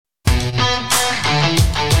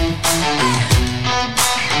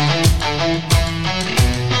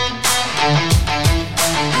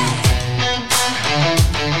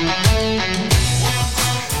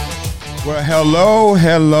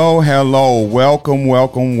Hello.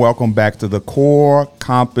 Welcome back to the Core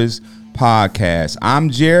Compass Podcast.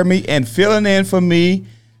 I'm Jeremy, and filling in for me,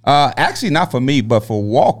 actually not for me, but for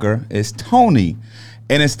Walker, is Tony.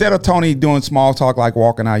 And instead of Tony doing small talk like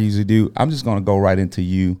Walker and I usually do, I'm just going to go right into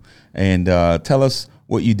you and tell us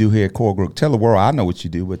what you do here at Core Group. Tell the world, I know what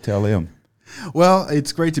you do, but tell them. Well,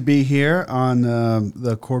 it's great to be here on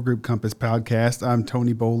the Core Group Compass podcast. I'm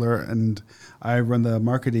Tony Bowler, and I run the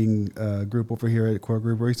marketing group over here at Core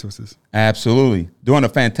Group Resources. Absolutely. Doing a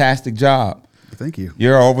fantastic job. Thank you.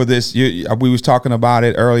 You're over this. We was talking about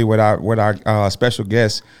it earlier with our special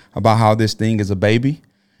guest about how this thing is a baby.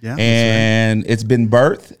 Yeah, and it's been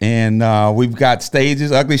birthed, and we've got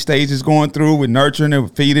stages, ugly stages going through with nurturing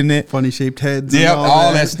it, feeding it. Funny shaped heads. Yep,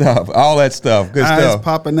 all that stuff. Good Eyes stuff.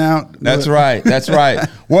 popping out. That's right.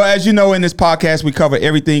 Well, as you know, in this podcast, we cover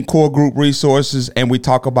everything Core Group Resources, and we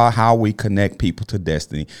talk about how we connect people to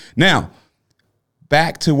destiny. Now,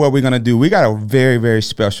 back to what we're going to do. We got a very, very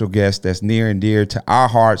special guest that's near and dear to our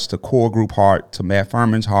hearts, to Core Group heart, to Matt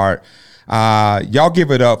Furman's heart. Y'all give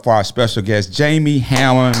it up for our special guest, Jamie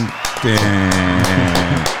Hampton.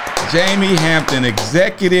 Jamie Hampton,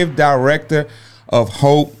 Executive Director of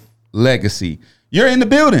Hope Legacy. You're in the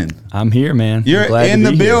building. I'm here, man. You're in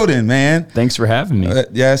the building, man. Thanks for having me.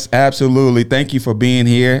 Yes, absolutely. Thank you for being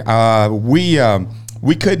here.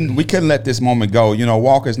 We couldn't let this moment go. You know,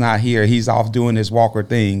 Walker's not here. He's off doing his Walker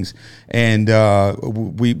things, and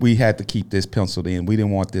we had to keep this penciled in. We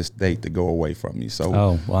didn't want this date to go away from you.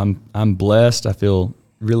 So, I'm blessed. I feel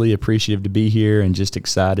really appreciative to be here and just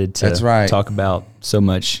excited to talk about so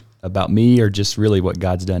much about me, or just really what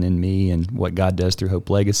God's done in me and what God does through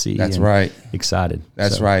Hope Legacy. That's right. Excited.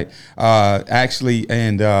 That's right. Actually,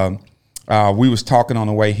 we was talking on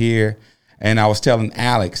the way here. And I was telling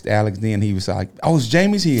Alex then, he was like, oh,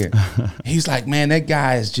 Jamie's here. He's like, man, that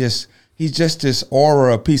guy is he's just this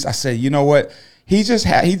aura of peace. I said, you know what? He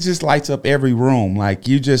just lights up every room. Like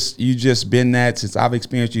you just been that since I've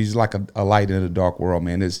experienced you. He's like a light in a dark world,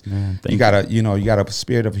 man. You got a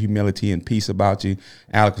spirit of humility and peace about you.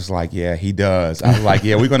 Alex was like, yeah, he does. I was like,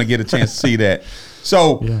 yeah, we're going to get a chance to see that.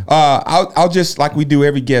 So I'll just, like we do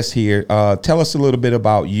every guest here, tell us a little bit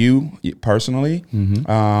about you personally,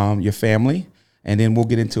 your family, and then we'll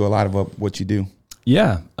get into a lot of what you do.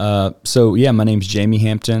 Yeah. My name's Jamie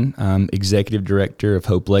Hampton. I'm Executive Director of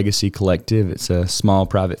Hope Legacy Collective. It's a small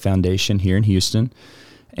private foundation here in Houston.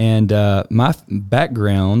 And my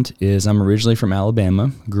background is I'm originally from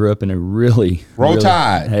Alabama. Grew up in a Roll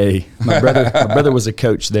Tide. Hey, my brother was a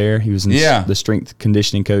coach there. He was the strength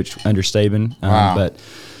conditioning coach under Staben. Wow. But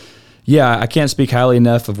yeah, I can't speak highly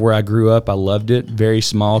enough of where I grew up. I loved it. Very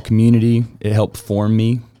small community. It helped form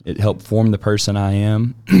me. It helped form the person I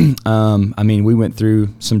am. We went through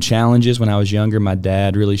some challenges when I was younger. My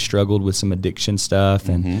dad really struggled with some addiction stuff,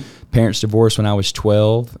 and parents divorced when I was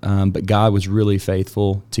 12. But God was really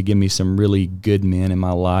faithful to give me some really good men in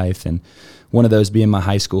my life. And one of those being my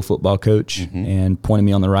high school football coach, and pointing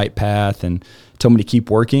me on the right path and told me to keep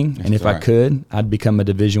working. And if I could, I'd become a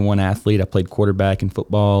Division I athlete. I played quarterback in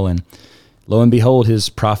football, and lo and behold, his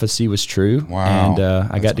prophecy was true. Wow. And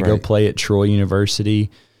I got to go play at Troy University.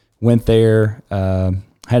 Went there, had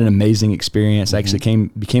an amazing experience. Actually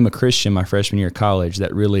became a Christian my freshman year of college.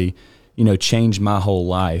 That really, changed my whole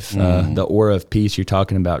life. The aura of peace you're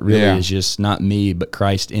talking about really is just not me, but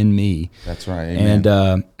Christ in me. That's right.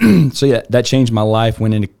 Amen. And that changed my life.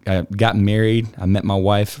 Got married. I met my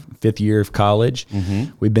wife 5th year of college.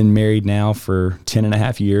 We've been married now for 10 and a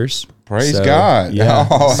half years. Praise God. Yeah.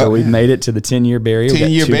 Oh. So we've made it to the 10-year barrier.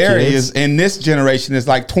 10-year barrier is, in this generation, is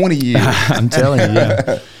like 20 years. I'm telling you,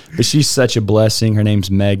 yeah. But she's such a blessing. Her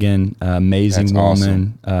name's Megan, amazing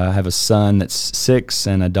woman. Awesome. I have a son that's 6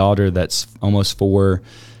 and a daughter that's almost 4,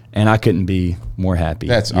 and I couldn't be more happy.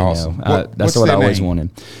 That's awesome. That's what I always wanted.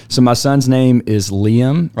 So my son's name is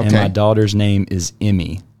Liam, and my daughter's name is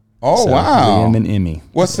Emmy. Oh, wow. Liam and Emmy.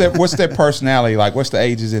 What's their personality like? What's the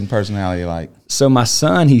ages and personality like? So my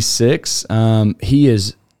son, he's 6. He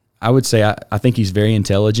is, I would say, I think he's very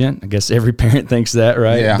intelligent. I guess every parent thinks that,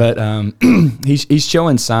 right? Yeah. But he's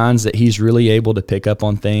showing signs that he's really able to pick up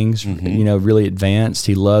on things, really advanced.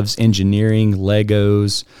 He loves engineering,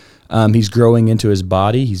 Legos. He's growing into his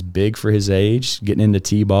body. He's big for his age, getting into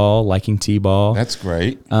T-ball, liking T-ball. That's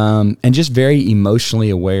great. And just very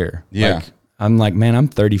emotionally aware. Yeah. I'm like, man, I'm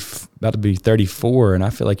about to be 34, and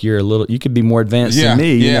I feel like you could be more advanced than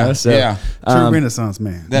me. True Renaissance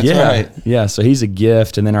man. That's right. Yeah, so he's a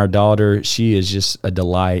gift. And then our daughter, she is just a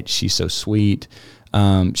delight. She's so sweet.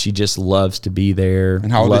 She just loves to be there.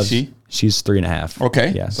 And how old is she? She's 3.5.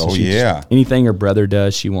 Okay. Yeah. So anything her brother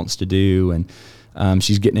does, she wants to do. And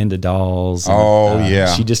She's getting into dolls. And, Oh,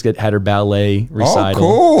 yeah. She just had her ballet recital. Oh,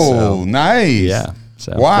 cool. So, Nice. yeah.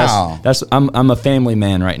 So wow. I'm a family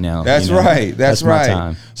man right now. That's right. That's right. My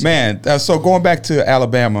time. Man, so going back to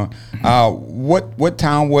Alabama, what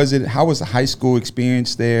town was it? How was the high school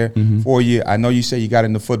experience there for you? I know you say you got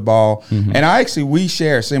into football. And we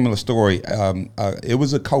share a similar story. It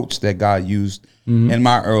was a coach that God used in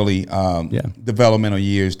my early developmental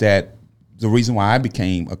years that the reason why I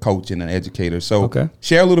became a coach and an educator. So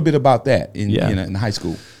share a little bit about that in high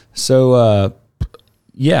school. So,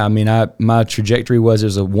 yeah, I mean, my trajectory was it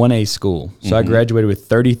was a 1A school. So I graduated with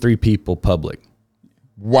 33 people public.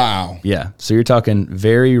 Wow. Yeah. So you're talking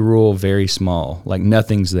very rural, very small, like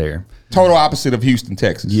nothing's there. Total opposite of Houston,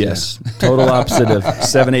 Texas. Yes. Total opposite of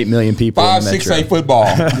 7-8 million people. 5, 6A football.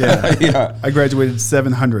 Yeah. I graduated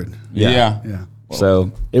 700. Yeah.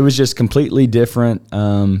 So it was just completely different.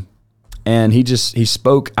 And he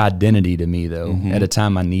spoke identity to me though at a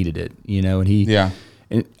time I needed it,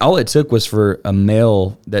 and all it took was for a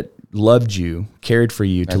male that loved you, cared for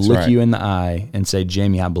you, to look you in the eye and say,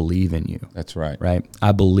 Jamie, I believe in you. That's right. Right?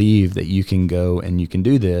 I believe that you can go and you can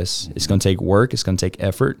do this. It's going to take work. It's going to take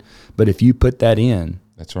effort. But if you put that in,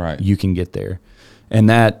 that's right, you can get there. And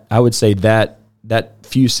that, I would say that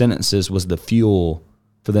few sentences was the fuel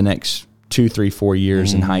for the next 2, 3, 4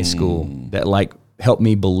 years in high school that helped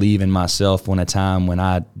me believe in myself when a time when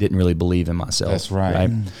I didn't really believe in myself. That's right.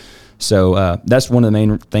 So that's one of the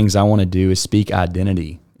main things I want to do is speak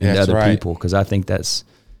identity into other people, because I think that's,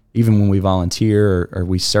 even when we volunteer or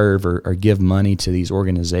we serve or give money to these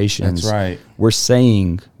organizations, that's right, we're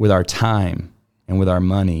saying with our time and with our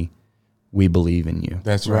money, we believe in you.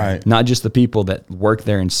 That's right. Not just the people that work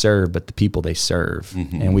there and serve, but the people they serve.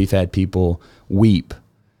 And we've had people weep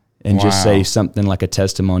and just say something like a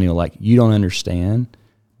testimonial like, you don't understand,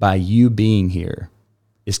 by you being here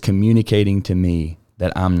is communicating to me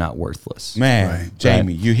that I'm not worthless. Man,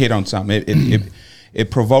 Jamie, you hit on something. It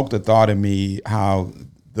provoked a thought in me how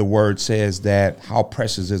the word says that how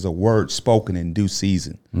precious is a word spoken in due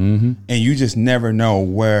season. And you just never know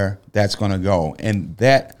where that's going to go. And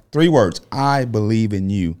that 3 words, I believe in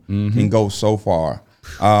you, can go so far.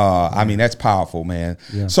 I mean, that's powerful, man.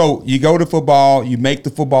 Yeah. So you go to football, you make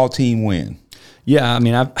the football team win. Yeah, I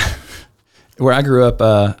mean, where I grew up,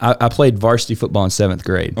 I played varsity football in 7th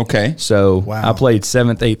grade. Okay. So I played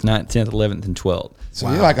 7th, 8th, 9th, 10th, 11th, and 12th. So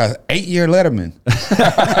you're like an 8-year letterman.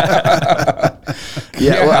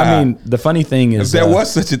 Well, I mean, the funny thing is, if there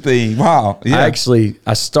was such a thing. Wow. Yeah.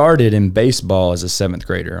 I started in baseball as a 7th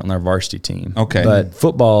grader on our varsity team. Okay. But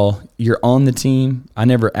football, you're on the team. I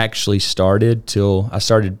never actually started till I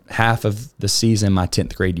started half of the season my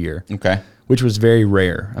 10th grade year. Okay. Which was very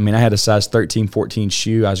rare. I mean, I had a size 13, 14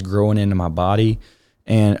 shoe. I was growing into my body.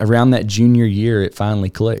 And around that junior year, it finally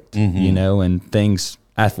clicked, and things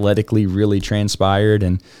athletically really transpired.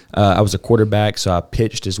 And I was a quarterback, so I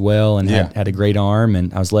pitched as well and had a great arm.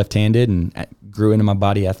 And I was left-handed and grew into my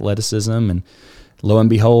body athleticism. And lo and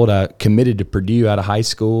behold, I committed to Purdue out of high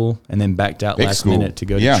school and then backed out last minute to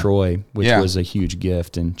go to Troy, which was a huge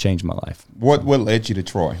gift and changed my life. What led you to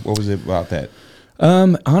Troy? What was it about that?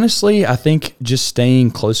 Honestly, I think just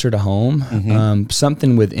staying closer to home,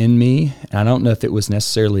 something within me, and I don't know if it was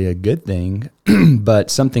necessarily a good thing,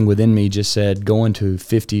 but something within me just said going to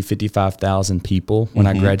 55,000 people when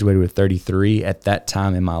I graduated with 33 at that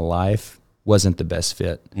time in my life wasn't the best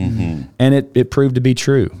fit. And it proved to be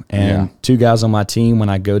true. And 2 guys on my team, when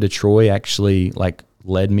I go to Troy, actually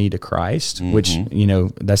led me to Christ, which,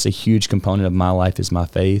 that's a huge component of my life is my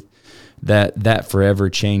faith. That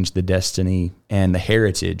forever changed the destiny and the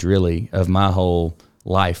heritage, really, of my whole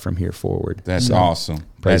life from here forward. That's awesome.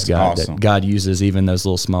 Praise That's God awesome. that God uses even those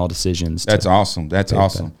little small decisions. That's awesome. That's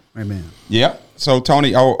awesome. Amen. Yep. So,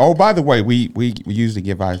 Tony, by the way, we usually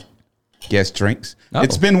give our guest drinks. Oh.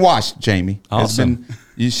 It's been washed, Jamie. Awesome.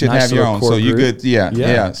 You should Nice have your little own. core So you're group. good.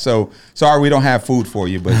 Yeah. So sorry we don't have food for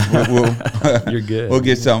you, but we'll You're good. We'll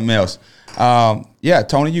get something else.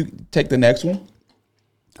 Tony, you take the next one.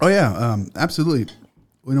 Oh yeah, absolutely.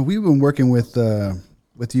 We've been working with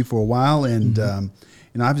you for a while, and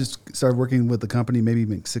I've just started working with the company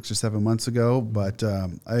maybe 6 or 7 months ago. But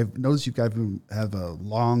I've noticed you guys have a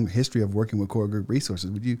long history of working with Core Group Resources.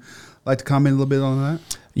 Would you like to comment a little bit on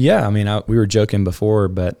that? Yeah, I mean, we were joking before,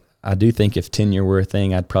 but I do think if tenure were a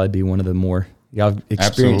thing, I'd probably be one of the more. Y'all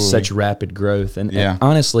experienced such rapid growth, and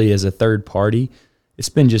honestly, as a third party, it's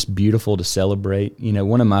been just beautiful to celebrate.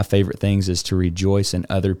 One of my favorite things is to rejoice in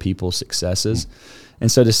other people's successes.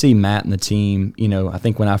 And so to see Matt and the team, I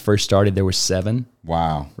think when I first started, there were 7.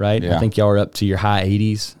 Wow. Right? Yeah. I think y'all are up to your high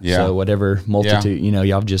 80s. Yeah. So whatever multitude,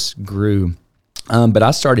 y'all just grew. But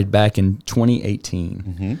I started back in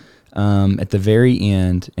 2018 at the very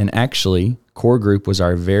end. And actually, Core Group was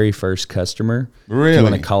our very first customer. Really? If you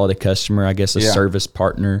want to call it a customer, I guess a service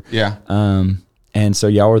partner. Yeah. And so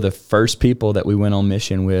y'all were the first people that we went on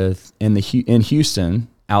mission with in Houston,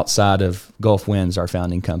 outside of Gulf Winds, our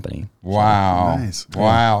founding company. Wow. Nice.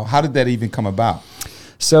 Wow. How did that even come about?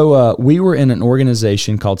 So we were in an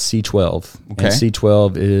organization called C12. Okay. And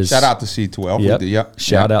C12 is... Shout out to C12. Yep.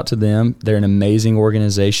 Shout out to them. They're an amazing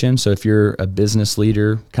organization. So if you're a business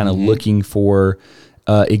leader kind of looking for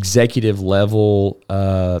executive level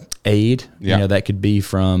aid, you know, that could be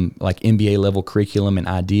from like MBA level curriculum and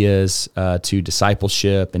ideas to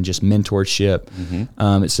discipleship and just mentorship.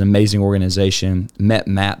 It's an amazing organization. Met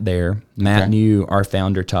Matt there. Matt knew our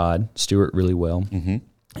founder, Todd Stewart, really well.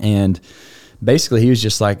 And basically he was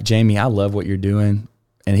just like, Jamie, I love what you're doing.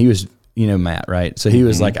 And he was, you know, Matt, right? So he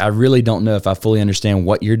was like, I really don't know if I fully understand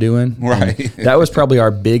what you're doing. Right. And that was probably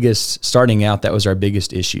our biggest, starting out, that was our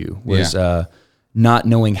biggest issue was not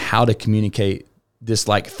knowing how to communicate this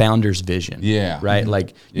like founder's vision. Yeah. Right.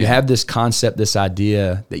 Like you have this concept, this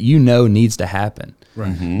idea that you know needs to happen.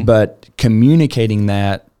 Right. But communicating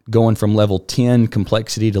that, going from level 10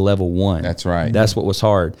 complexity to level 1. That's right. That's what was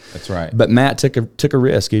hard. That's right. But Matt took a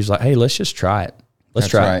risk. He was like, hey, let's just try it. Let's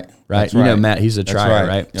try it. Right. That's You know, right. Matt, he's a That's trier, right.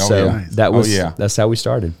 right? Oh, So yeah. that was, Oh, yeah. that's how we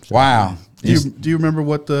started. So. Wow. Do you remember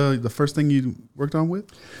what the first thing you worked on with?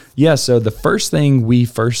 Yeah. So the first thing we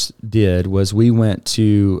first did was we went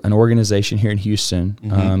to an organization here in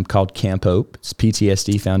Houston called Camp Hope. It's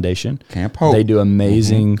PTSD Foundation. Camp Hope. They do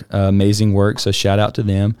amazing, amazing work. So shout out to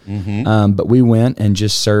them. But we went and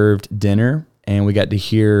just served dinner, and we got to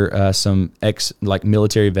hear some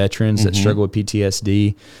military veterans that struggle with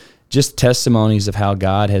PTSD, just testimonies of how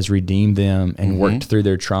God has redeemed them and worked through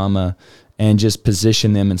their trauma and just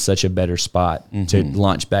position them in such a better spot to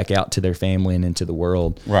launch back out to their family and into the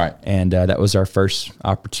world. Right. And that was our first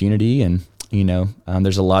opportunity. And, you know,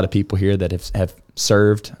 there's a lot of people here that have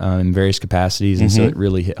served in various capacities. And so it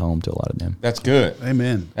really hit home to a lot of them. That's good.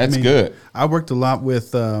 Amen. That's good. I worked a lot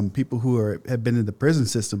with people who have been in the prison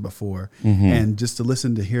system before, and just to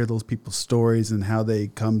listen to hear those people's stories and how they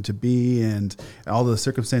come to be and all the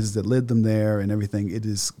circumstances that led them there and everything. It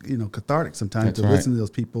is, you know, cathartic sometimes to listen to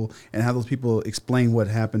those people and how those people explain what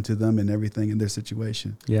happened to them and everything in their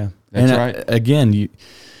situation. Yeah. That's and right. Again,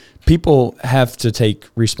 people have to take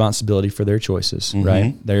responsibility for their choices,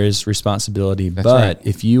 right? There is responsibility, but right.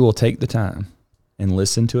 if you will take the time and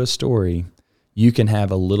listen to a story, you can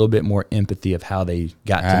have a little bit more empathy of how they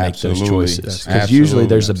got to make those choices. Because usually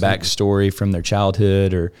there's a backstory from their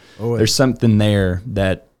childhood or there's something there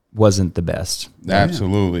that wasn't the best.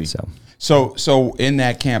 Absolutely. So in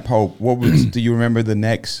that Camp Hope, what was, do you remember the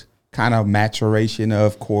next kind of maturation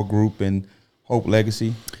of Core Group and Hope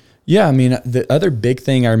Legacy? Yeah, I mean, the other big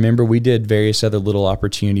thing I remember, we did various other little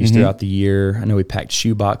opportunities throughout the year. I know we packed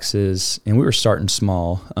shoe boxes, and we were starting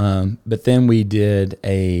small. But then we did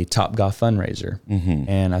a Topgolf fundraiser,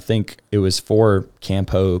 and I think it was for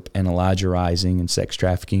Camp Hope and Elijah Rising and sex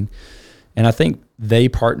trafficking. And I think they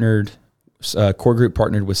partnered, Core Group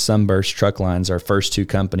partnered with Sunburst Truck Lines, our first two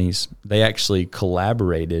companies. They actually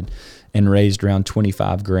collaborated and raised around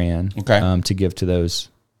 $25,000 to give to those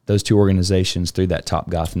two organizations through that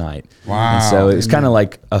Topgolf night. Wow. And so it was kind of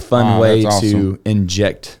like a fun way that's awesome. to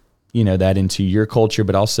inject, you know, that into your culture,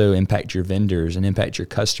 but also impact your vendors and impact your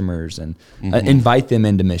customers and invite them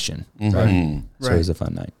into mission. Right. So it was a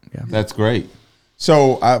fun night. Yeah. That's great.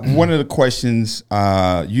 So one of the questions,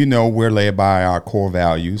 you know, we're led by our core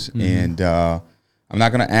values, and I'm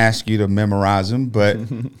not going to ask you to memorize them, but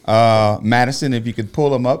Madison, if you could pull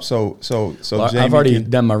them up, so Well, Jamie I've already can,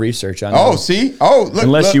 done my research. I know. Oh, see? Oh, look.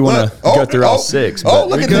 Unless look, you want look. to go through all six. Oh, but-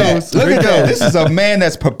 look at goes. that. Look Here at it that. goes. This is a man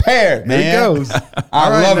that's prepared, man. There it goes. I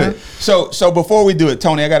All right, love man. it. So before we do it,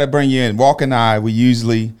 Tony, I got to bring you in. Walk and I, we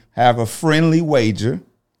usually have a friendly wager.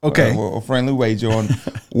 Okay. A friendly wager on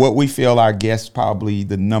what we feel our guest probably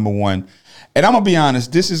the number one. And I'm going to be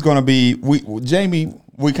honest, this is going to be, Jamie,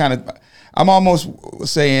 I'm almost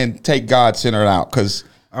saying take God centered out because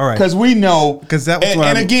All right. we know. Because that was and, what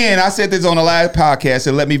and I'm- again, I said this on the last podcast,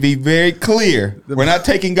 and let me be very clear. We're not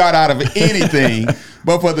taking God out of anything,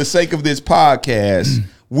 but for the sake of this podcast,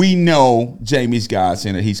 we know Jamie's God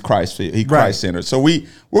centered. He's Christ centered. So we're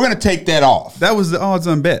going to take that off. That was the odds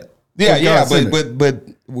on bet. Yeah, God-centered. but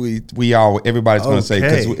we all, everybody's going to say,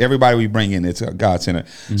 because everybody we bring in, it's God centered.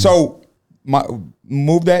 So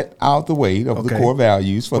move that out the way of the core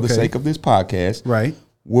values for the sake of this podcast. Right.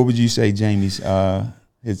 What would you say, Jamie's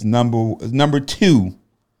his number two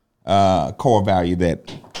core value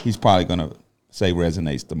that he's probably going to say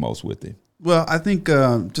resonates the most with it? Well, I think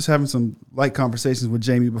just having some light conversations with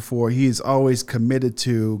Jamie before, he is always committed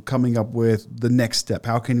to coming up with the next step.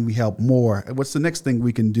 How can we help more? What's the next thing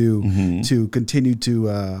we can do to continue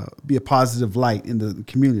to be a positive light in the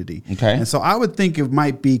community? Okay. And so I would think it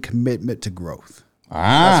might be commitment to growth.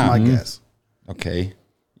 Ah. That's my guess. Okay.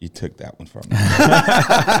 You took that one from me.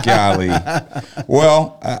 Golly.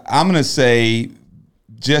 Well, I'm going to say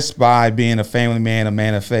just by being a family man, a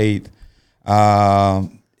man of faith,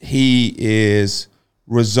 he is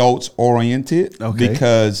results oriented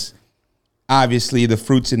because obviously the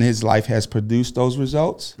fruits in his life has produced those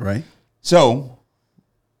results. Right. So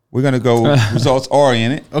we're going to go results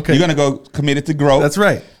oriented. Okay. You're going to go committed to growth. That's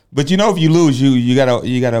right. But if you lose, you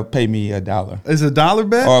gotta pay me $1. Is it a $1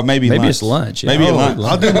 bet? Or maybe lunch. it's lunch. Yeah. Maybe a lunch.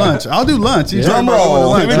 I'll do lunch. I'll do lunch. You Drum talk about roll.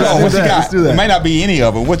 going to Here we lunch. go. What you Let's got? do that. It may not be any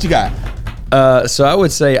of them. What you got? So I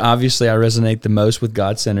would say, obviously, I resonate the most with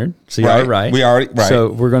God-centered. So you're right. We already right.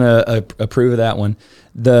 So we're going to approve of that one.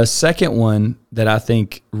 The second one that I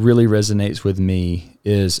think really resonates with me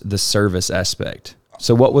is the service aspect.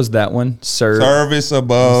 So what was that one? Service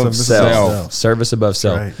above self. Service above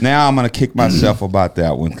self. Right. Now I'm going to kick myself about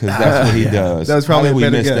that one because that's what he does. That was probably How a did we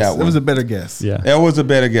better miss guess. that It one? was a better guess. Yeah. That was a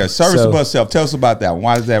better guess. Service So- above self. Tell us about that one.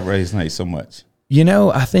 Why does that resonate so much?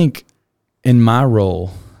 I think in my role,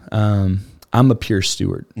 I'm a pure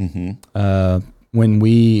steward. When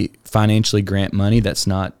we financially grant money,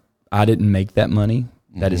 I didn't make that money.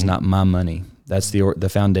 That is not my money. That's the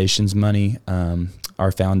foundation's money.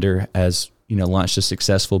 Our founder has launched a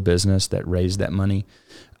successful business that raised that money.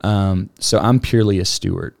 So I'm purely a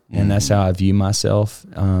steward, and that's how I view myself.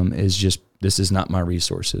 Is just this is not my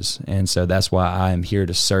resources, and so that's why I am here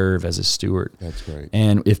to serve as a steward. That's great.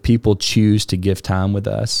 And if people choose to give time with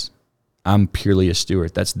us, I'm purely a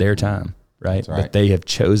steward. That's their time, right? That's right. But they have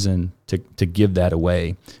chosen to give that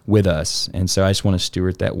away with us, and so I just want to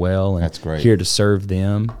steward that well. And That's great. Here to serve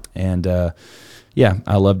them, and I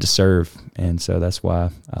love to serve, and so that's why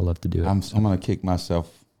I love to do it. I'm going to kick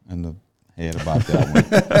myself in the head about that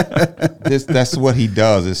one. That's what he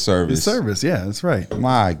does is service. It's service. Yeah, that's right.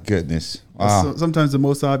 My goodness. Wow. So sometimes the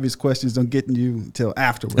most obvious questions don't get to you until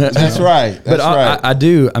afterwards. That's right. That's but right. I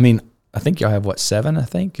do. I mean, I think y'all have 7, I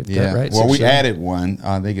think, if that right? Well, 6, we 7? added one.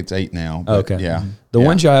 I think it's 8 now. But Okay. Yeah. The Yeah.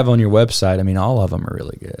 ones y'all have on your website, I mean, all of them are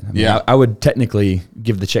really good. I mean, Yeah. I would technically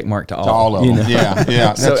give the check mark to all. To all of them. Yeah.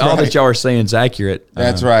 Yeah. So That's all right. that y'all are saying is accurate.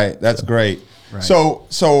 That's right. That's great. Right.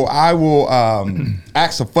 So I will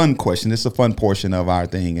ask a fun question. This is a fun portion of our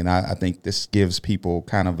thing, and I think this gives people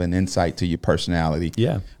kind of an insight to your personality.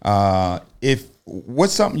 Yeah.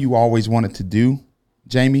 What's something you always wanted to do,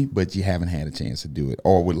 Jamie, but you haven't had a chance to do it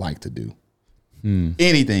or would like to do?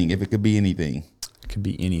 Anything, if it could be anything. It could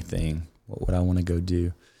be anything. What would I want to go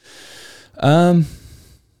do?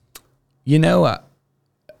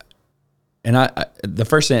 The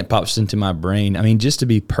first thing that pops into my brain, I mean, just to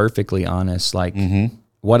be perfectly honest, like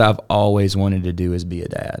what I've always wanted to do is be a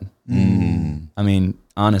dad. I mean,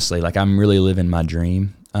 honestly, like I'm really living my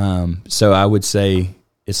dream. So I would say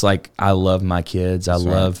it's like I love my kids. I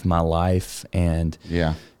love my life, and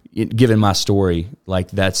given my story, like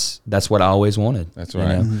that's what I always wanted. That's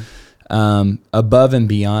right. Above and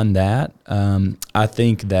beyond that, I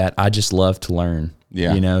think that I just love to learn.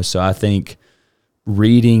 Yeah. So I think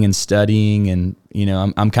reading and studying, and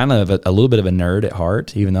I'm kind of a little bit of a nerd at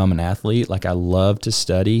heart, even though I'm an athlete. Like I love to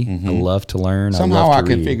study, I love to learn. Somehow I I love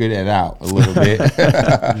to can read. figure that out a little bit.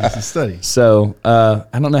 It's a study. So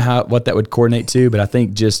I don't know what that would coordinate to, but I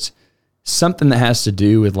think just something that has to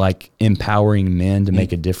do with like empowering men to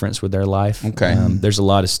make a difference with their life. Okay. There's a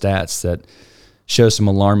lot of stats that show some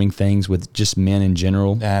alarming things with just men in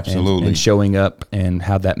general. Absolutely. And showing up and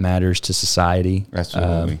how that matters to society.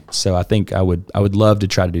 Absolutely. So I think I would love to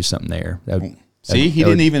try to do something there. See, he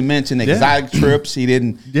didn't even mention exotic trips. He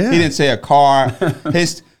didn't. Yeah. He didn't say a car.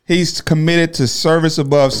 He's committed to service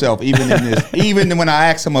above self. Even in this, even when I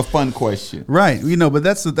ask him a fun question. Right. But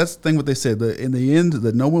that's the thing what they said. In the end,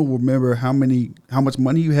 that no one will remember how much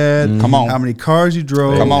money you had, Come on. how many cars you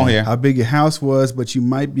drove, Come on here. how big your house was, but you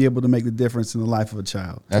might be able to make the difference in the life of a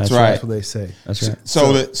child. That's right. That's what they say. That's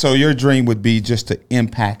right. So your dream would be just to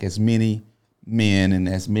impact as many men and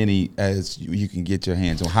as many as you can get your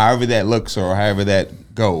hands on, however that looks or however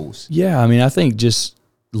that goes. Yeah, I mean, I think just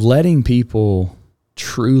letting people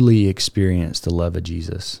truly experience the love of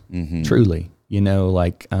Jesus, truly,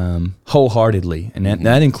 wholeheartedly. And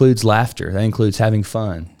that includes laughter. That includes having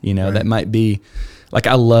fun. That might be like,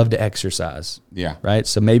 I love to exercise. Yeah. Right.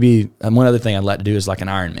 So maybe one other thing I'd like to do is like an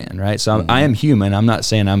Ironman. Right. So I am human. I'm not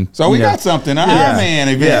saying I'm. So we got something. Iron Man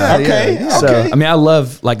event. Yeah, Okay. yeah. So, I mean, I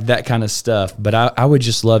love like that kind of stuff, but I would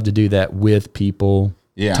just love to do that with people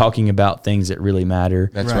talking about things that really matter.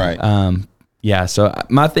 That's right. Yeah. So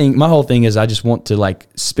my whole thing is I just want to like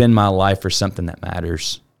spend my life for something that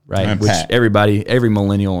matters. Right. Impact. Which every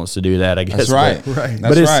millennial wants to do that, I guess. That's right.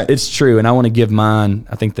 But it's true. And I want to give mine.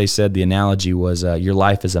 I think they said the analogy was your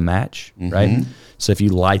life is a match, right? So if you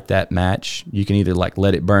light that match, you can either like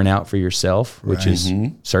let it burn out for yourself, which is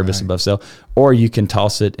service above self, or you can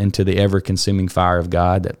toss it into the ever-consuming fire of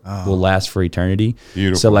God that will last for eternity.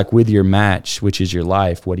 Beautiful. So like with your match, which is your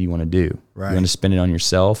life, what do you want to do? Right. You want to spend it on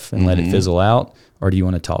yourself and let it fizzle out, or do you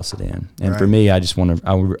want to toss it in? And for me, I just want to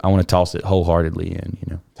I want to toss it wholeheartedly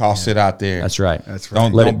in. Toss it out there. That's right. That's right.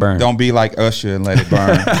 Don't let it burn. Don't be like Usher and let it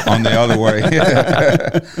burn on the other way.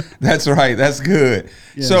 That's right. That's good.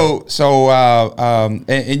 Yeah.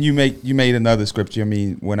 And you made another scripture. I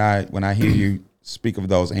mean, when I hear you speak of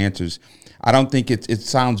those answers, I don't think it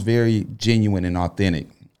sounds very genuine and authentic,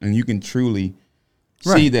 and you can truly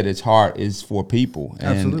see that its heart is for people.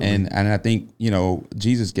 Absolutely. And I think,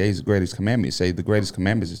 Jesus gave the greatest commandment. Say the greatest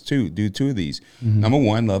commandments is do two of these. Number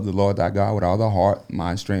one, love the Lord thy God with all thy heart,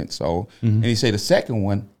 mind, strength, soul. And he say the second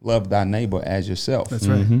one, love thy neighbor as yourself. That's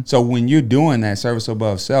right. So when you're doing that service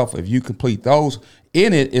above self, if you complete those,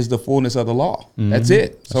 in it is the fullness of the law. That's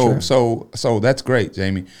it. So that's great,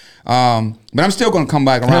 Jamie. But I'm still going to come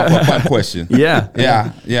back around for a fun question. Yeah.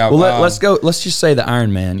 Well, let's go. Let's just say the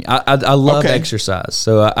Iron Man. I love exercise,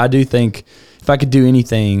 so I do think if I could do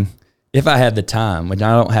anything, if I had the time, which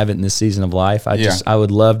I don't have it in this season of life, I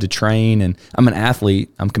would love to train. And I'm an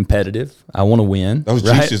athlete. I'm competitive. I want to win. Those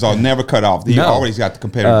juices are never cut off. You always got the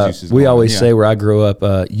competitive juices. We always say where I grew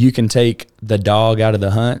up, you can take the dog out of the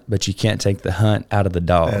hunt, but you can't take the hunt out of the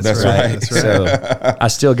dog. That's right. So I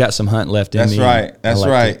still got some hunt left in me. That's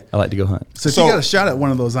right. I like to go hunt. So if you got a shot at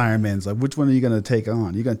one of those Ironmans, like which one are you going to take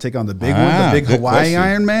on? You going to take on the big one, the big Hawaii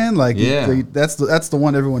Ironman? Like that's the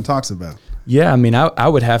one everyone talks about. Yeah, I mean, I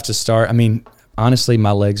would have to start. I mean, honestly,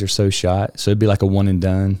 my legs are so shot, so it'd be like a one and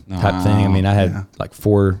done type thing. I mean, I had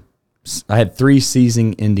I had 3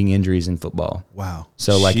 season-ending injuries in football. Wow.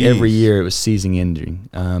 So like every year it was season-ending.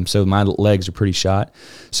 So my legs are pretty shot.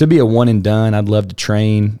 So it'd be a one and done. I'd love to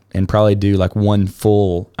train and probably do like one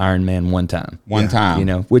full Ironman one time. One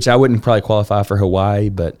time. Which I wouldn't probably qualify for Hawaii,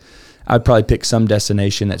 but I'd probably pick some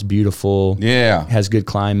destination that's beautiful. Yeah. Has good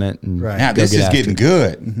climate. And now this is getting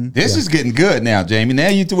good. This is getting good now, Jamie. Now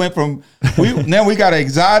you went from now we got an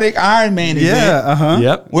exotic Ironman event.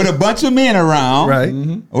 Yep. With a bunch of men around.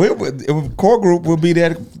 Right. Core group will be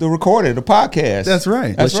there to record it, the podcast. That's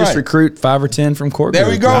right. Let's just recruit 5 or 10 from core there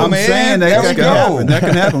group. We go, I'm man. saying there we go. That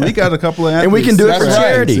can happen. We got a couple of athletes. And we can do it for That's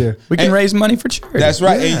right. charity. We can raise money for charity. That's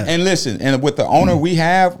right. Yeah. And listen, and with the owner we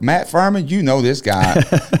have, Matt Furman, you know this guy.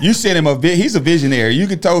 You send him he's a visionary. You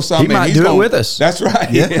could throw something. He might do it with us. That's right.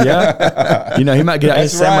 Yeah. He might get out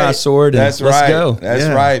his samurai sword and let's go. That's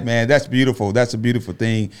right, man. That's beautiful. That's a beautiful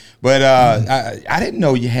thing. But I didn't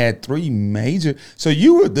know you had 3 major. So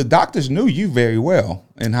the doctors knew you very well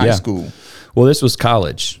in high school. Well, this was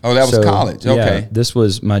college. Oh, that was college. Okay. This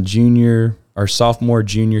was my sophomore,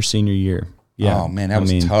 junior, senior year. Yeah. Oh man, that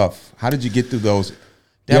was tough. How did you get through those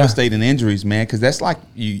devastating injuries, man? Because that's like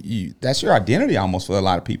that's your identity almost for a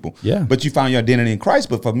lot of people. Yeah. But you found your identity in Christ.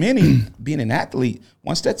 But for many, being an athlete,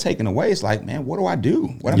 once that's taken away, it's like, man, what do I do?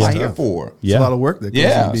 What am I here for? It's a lot of work that goes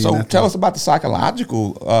into being So an athlete. tell us about the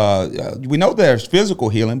psychological. We know there's physical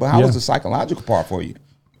healing, but how was the psychological part for you?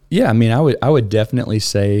 Yeah, I mean, I would definitely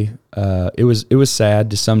say it was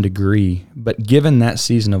sad to some degree, but given that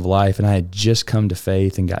season of life, and I had just come to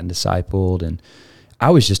faith and gotten discipled, and I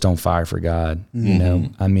was just on fire for God.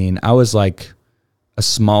 I mean, I was like a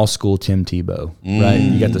small school Tim Tebow, right?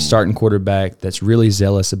 You got the starting quarterback that's really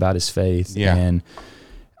zealous about his faith, and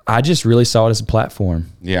I just really saw it as a platform.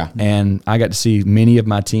 Yeah. And I got to see many of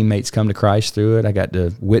my teammates come to Christ through it. I got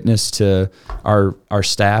to witness to our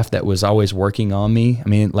staff that was always working on me. I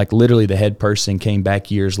mean, like literally the head person came back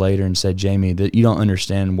years later and said, Jamie, that you don't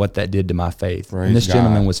understand what that did to my faith. Praise and this God.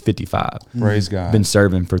 gentleman was 55. Praise God. Been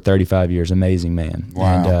serving for 35 years. Amazing man.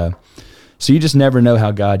 Wow. And so you just never know how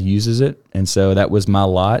God uses it. And so that was my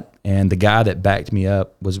lot. And the guy that backed me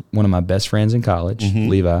up was one of my best friends in college,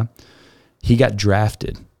 Levi. He got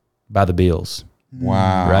drafted by the Bills.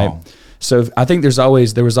 Wow. Right. So I think there was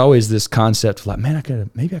always this concept of like, man,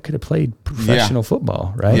 maybe I could have played professional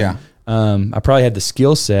football. Right. Yeah. I probably had the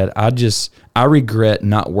skill set. I regret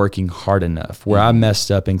not working hard enough. Where I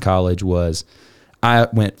messed up in college was I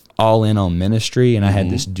went all in on ministry, and I had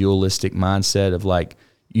this dualistic mindset of like,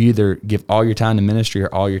 you either give all your time to ministry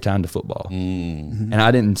or all your time to football. And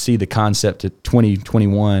I didn't see the concept of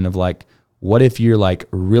 2021 of like, what if you're like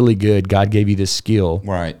really good? God gave you this skill.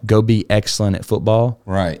 Right. Go be excellent at football.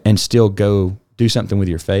 Right. And still go do something with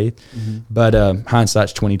your faith. But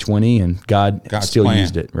hindsight's 2020, and God's still plan.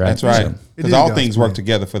 used it, right? That's right. So, Because all things work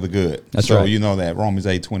together for the good. That's so right. you know that Romans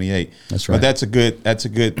 8:28. That's right. But that's a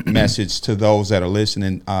good message to those that are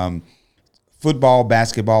listening. Football,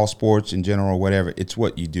 basketball, sports in general, whatever. It's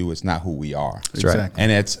what you do. It's not who we are. That's right. Exactly.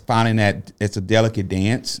 And it's finding that it's a delicate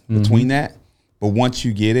dance between that. But once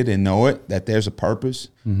you get it and know it, that there's a purpose,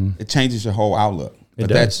 it changes your whole outlook. It But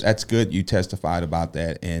does. that's good. You testified about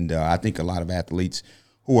that. And I think a lot of athletes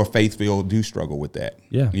who are faith-filled do struggle with that.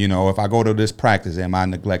 Yeah. You know, if I go to this practice, am I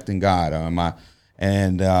neglecting God? Or am I?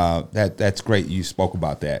 And that's great. You spoke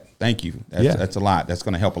about that. Thank you. That's a lot. That's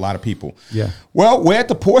going to help a lot of people. Yeah. Well, we're at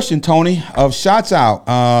the portion, Tony, of shots out.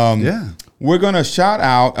 We're going to shout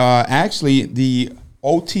out actually the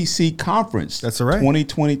OTC conference. That's right.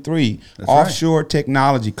 2023 That's Offshore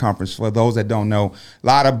Technology Conference. For those that don't know, a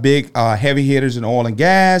lot of big heavy hitters in oil and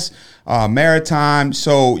gas, maritime.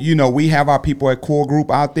 So, you know, we have our people at Core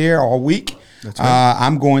Group out there all week. That's right.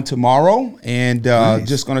 I'm going tomorrow and Nice.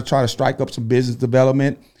 just going to try to strike up some business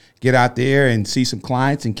development, get out there and see some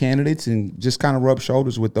clients and candidates and just kind of rub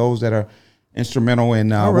shoulders with those that are instrumental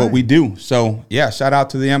in All what right. we do. So, yeah, shout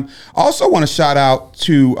out to them. Also want to shout out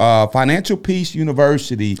to Financial Peace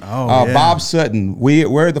University, Yeah. Bob Sutton.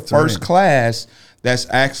 We're the first right. class that's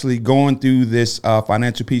actually going through this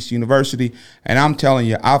Financial Peace University. And I'm telling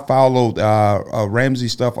you, I followed Ramsey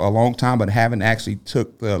stuff a long time, but haven't actually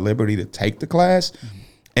took the liberty to take the class.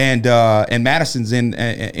 And Madison's in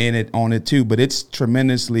it on it too. But it's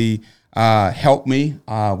tremendously helped me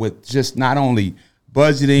with just not only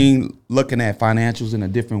budgeting, looking at financials in a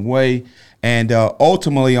different way, and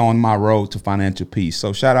ultimately on my road to financial peace.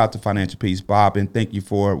 So shout out to Financial Peace, Bob, and thank you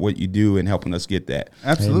for what you do and helping us get that.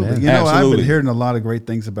 Absolutely. Amen. You know, I've Absolutely. been hearing a lot of great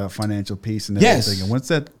things about financial peace and Yes. everything. And once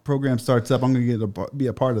that program starts up, I'm going to be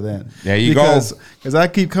a part of that. There you go. Because I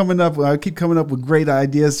keep coming up with great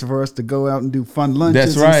ideas for us to go out and do fun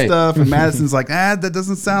lunches That's right. and stuff. And Madison's like, that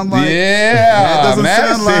doesn't sound like. Yeah, That doesn't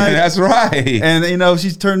Madison, sound like. that's right. And you know,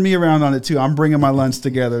 she's turned me around on it too. I'm bringing my lunch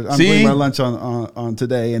together. I'm See? bringing my lunch on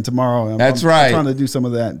today and tomorrow. That's I'm right. trying to do some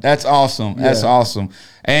of that. That's awesome. That's Yeah. awesome.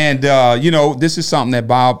 And you know, this is something that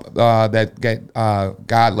Bob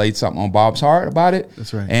God laid something on Bob's heart about it.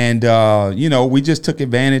 That's right. And you know, we just took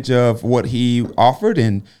advantage of what he offered,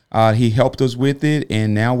 and he helped us with it.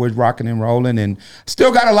 And now we're rocking and rolling, and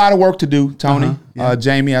still got a lot of work to do, Tony, Yeah.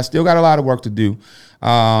 Jamie. I still got a lot of work to do,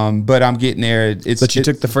 but I'm getting there. But you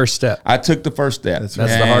took the first step. I took the first step. That's right.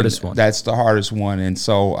 That's the And hardest one. That's the hardest one. And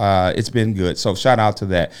so it's been good. So shout out to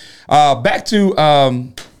that. Back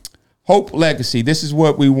to Hope Legacy. This is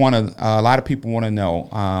what we want to, a lot of people want to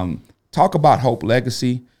know. Talk about Hope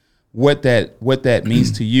Legacy, what that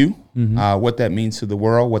means to you, what that means to the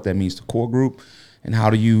world, what that means to Core Group, and how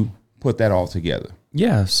do you put that all together?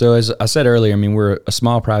 Yeah. So as I said earlier, I mean, we're a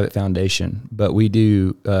small private foundation, but we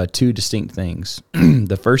do two distinct things.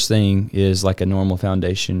 The first thing is, like a normal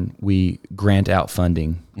foundation, we grant out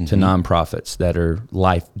funding to nonprofits that are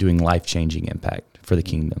doing life-changing impact for the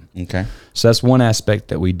kingdom. Okay. So that's one aspect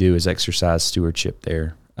that we do, is exercise stewardship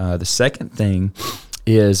there. The second thing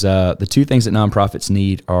is the two things that nonprofits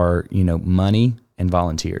need are, money and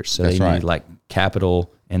volunteers. So That's they right. need like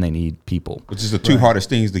capital and they need people. Which is the two hardest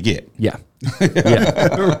things to get. Yeah.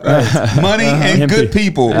 Money and good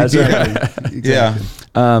people. That's right. Exactly. Yeah.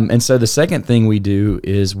 And so the second thing we do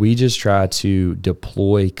is we just try to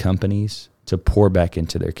deploy companies to pour back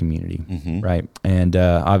into their community, right? And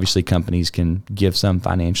obviously companies can give some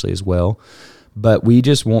financially as well, but we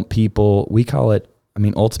just want people, we call it,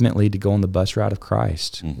 ultimately to go on the bus route of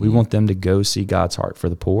Christ. We want them to go see God's heart for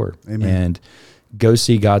the poor. Amen. And go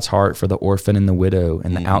see God's heart for the orphan and the widow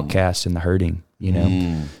and the outcast and the hurting,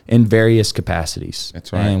 in various capacities.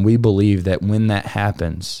 That's right. And we believe that when that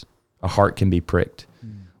happens, a heart can be pricked.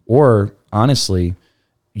 Or honestly,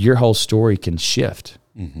 your whole story can shift.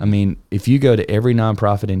 If you go to every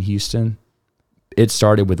nonprofit in Houston, it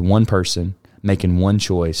started with one person making one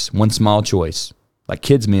choice, one small choice, like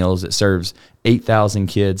kids' meals that serves 8,000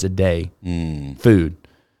 kids a day, food.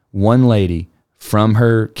 One lady from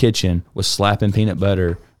her kitchen was slapping peanut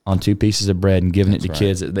butter on 2 pieces of bread and giving it to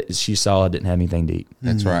kids that she saw didn't have anything to eat.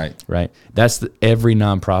 That's right. Right. That's every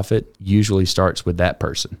nonprofit usually starts with that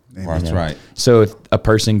person. That's right. So if a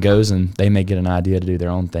person goes and they may get an idea to do their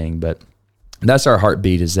own thing, but that's our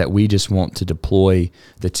heartbeat, is that we just want to deploy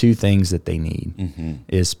the two things that they need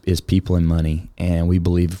is people and money. And we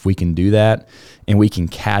believe if we can do that and we can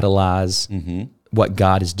catalyze what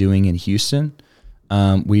God is doing in Houston,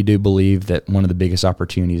 we do believe that one of the biggest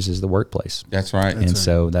opportunities is the workplace. That's right.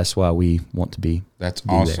 So that's why we want to be. That's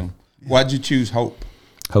awesome. Why'd you choose Hope?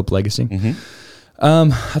 Hope Legacy.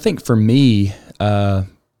 I think for me,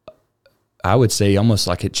 I would say almost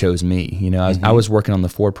like it chose me. You know, I was working on the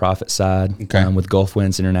for-profit side with Gulf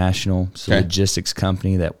Winds International, so logistics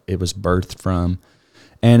company that it was birthed from.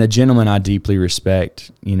 And a gentleman I deeply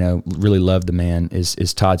respect, you know, really love the man,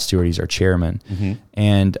 is Todd Stewart. He's our chairman.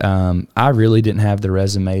 And I really didn't have the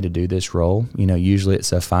resume to do this role. You know, usually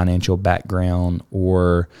it's a financial background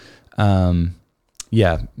or,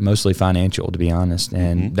 mostly financial, to be honest.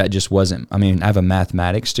 And that just wasn't, I mean, I have a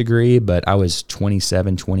mathematics degree, but I was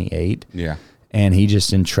 27, 28. Yeah. And he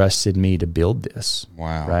just entrusted me to build this.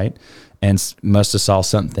 Wow. Right. And must have saw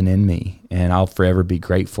something in me. And I'll forever be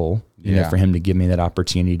grateful, you know, for him to give me that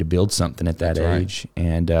opportunity to build something at that age.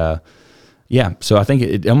 And, so I think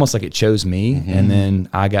it almost like it chose me. And then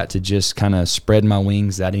I got to just kind of spread my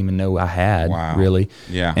wings that I didn't even know I had really.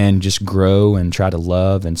 Yeah. And just grow and try to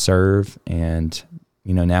love and serve. And,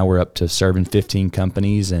 you know, now we're up to serving 15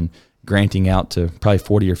 companies and granting out to probably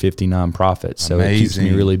 40 or 50 nonprofits. So it keeps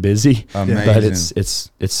me really busy. Amazing. But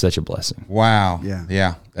it's such a blessing. Wow.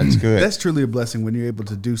 Yeah. That's good. That's truly a blessing when you're able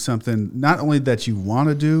to do something not only that you want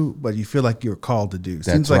to do, but you feel like you're called to do.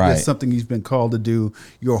 Seems like that's something you've been called to do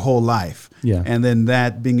your whole life. Yeah. And then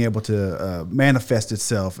that being able to manifest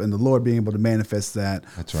itself, and the Lord being able to manifest that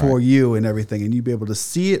for you and everything, and you be able to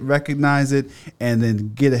see it, recognize it, and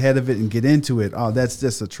then get ahead of it and get into it. Oh, that's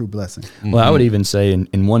just a true blessing. Well, I would even say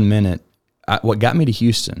in 1 minute, what got me to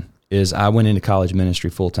Houston is I went into college ministry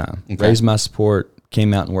full time, raised my support,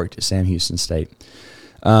 came out and worked at Sam Houston State.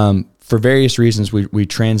 For various reasons, we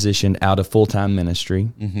transitioned out of full-time ministry,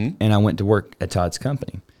 and I went to work at Todd's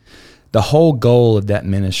company. The whole goal of that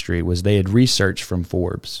ministry was they had researched from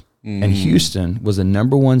Forbes, and Houston was the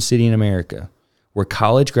 #1 city in America where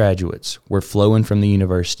college graduates were flowing from the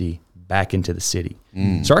university back into the city.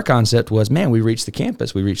 So our concept was, man, we reached the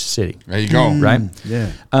campus, we reached the city. There you go. Right?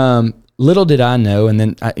 Yeah. Little did I know, and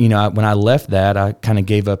then when I left that, I kind of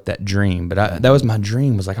gave up that dream. But that was my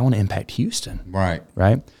dream. Was like, I want to impact Houston. Right.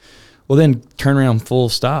 Well, then turn around full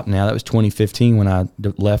stop. Now that was 2015 when I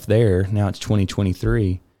left there. Now it's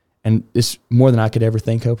 2023, and it's more than I could ever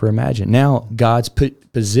think, hope, or imagine. Now God's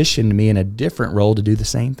positioned me in a different role to do the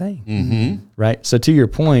same thing. Right. So to your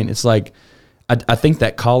point, it's like I think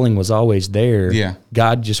that calling was always there. Yeah.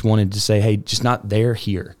 God just wanted to say, hey, just not there,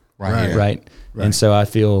 here. Right. And so I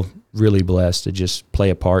feel really blessed to just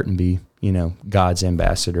play a part and be, you know, God's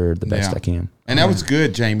ambassador the best I can. And that was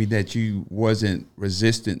good, Jamie, that you wasn't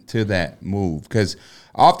resistant to that move, because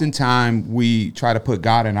oftentimes we try to put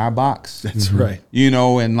God in our box. That's right. You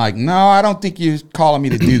know, and like, no, I don't think you're calling me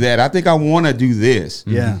to do that. I think I want to do this.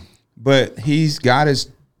 Yeah. But God is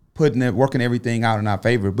working everything out in our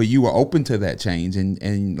favor. But you were open to that change,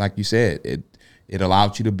 and like you said, it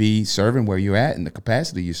allowed you to be serving where you're at and the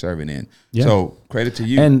capacity you're serving in. Yeah. So credit to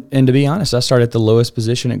you. And to be honest, I started at the lowest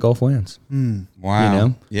position at Gulf Winds. Wow. You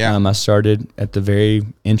know? Yeah. I started at the very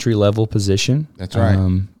entry level position. That's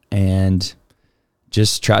right. And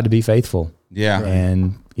just tried to be faithful. Yeah.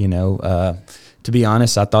 And, you know, to be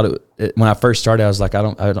honest, I thought when I first started, I was like, I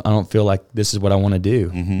don't feel like this is what I want to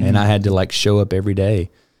do. And I had to like show up every day.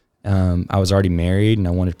 I was already married and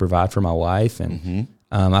I wanted to provide for my wife, and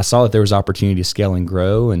I saw that there was opportunity to scale and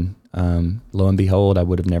grow, and lo and behold, I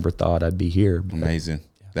would have never thought I'd be here. Amazing.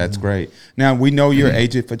 That's great. Now, we know you're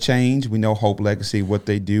Agent for Change. We know Hope Legacy, what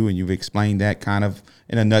they do, and you've explained that kind of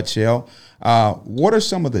in a nutshell. What are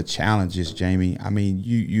some of the challenges, Jamie? I mean,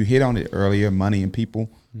 you hit on it earlier, money and people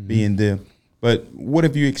being but what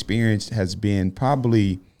have you experienced has been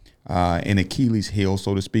probably an Achilles heel,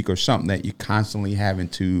 so to speak, or something that you're constantly having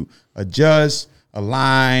to adjust,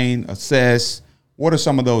 align, assess? What are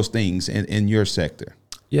some of those things in your sector?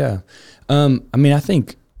 Yeah. I mean, I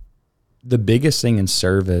think the biggest thing in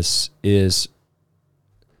service is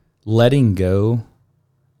letting go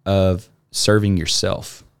of serving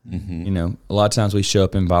yourself. You know, a lot of times we show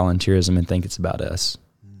up in volunteerism and think it's about us.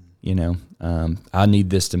 You know, I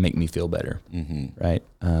need this to make me feel better. Right.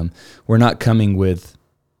 We're not coming with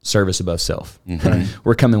service above self.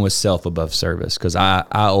 We're coming with self above service, because I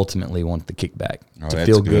ultimately want the kickback to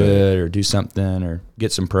feel good or do something or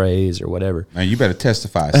get some praise or whatever. Man, you better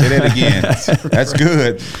testify. Say that again. That's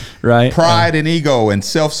good. Right. Pride and ego and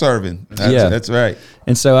self-serving. That's right.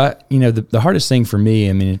 And so the hardest thing for me,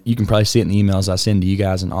 I mean, you can probably see it in the emails I send to you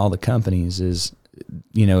guys and all the companies, is,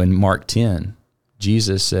 you know, in Mark 10,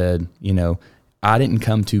 Jesus said, you know, I didn't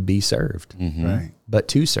come to be served, but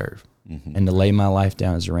to serve. And to lay my life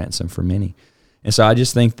down as a ransom for many. And so I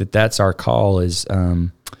just think that that's our call, is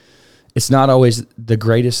it's not always the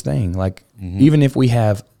greatest thing. Like, even if we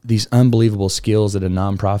have these unbelievable skills that a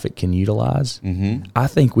nonprofit can utilize, I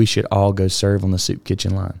think we should all go serve on the soup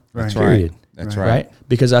kitchen line. Right. Period. That's right.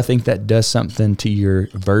 Because I think that does something to your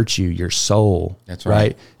virtue, your soul. That's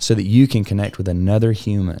right. So that you can connect with another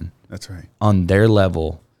human. That's right. On their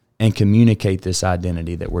level and communicate this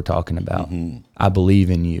identity that we're talking about. I believe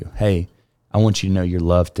in you. Hey, I want you to know you're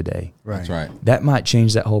loved today. Right. That's right. That might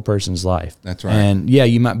change that whole person's life. That's right. And yeah,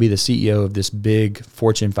 you might be the CEO of this big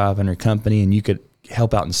Fortune 500 company and you could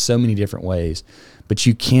help out in so many different ways, but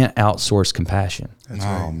you can't outsource compassion. That's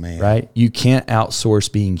Oh, man. Right? You can't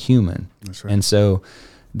outsource being human. That's right. And so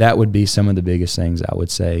that would be some of the biggest things I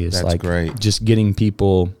would say is That's like great. just getting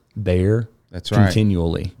people there That's right.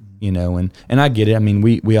 continually, you know, and I get it. I mean,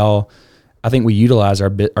 we all, I think we utilize our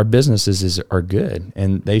businesses are good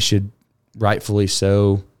and they should rightfully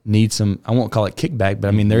so need some, I won't call it kickback, but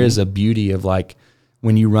I mean, there is a beauty of like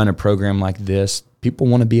when you run a program like this, people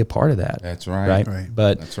want to be a part of that. That's right. Right.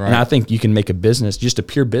 But, That's right. and I think you can make a business, just a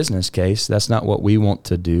pure business case. That's not what we want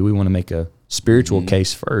to do. We want to make a spiritual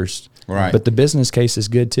case first. Right. But the business case is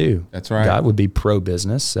good too. That's right. God would be pro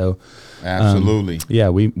business. So Absolutely. yeah,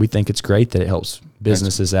 we think it's great that it helps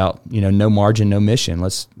businesses out, you know, no margin, no mission.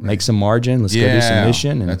 Let's make some margin. Let's go do some Yeah,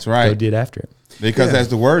 mission and that's right. go do it after it. Because as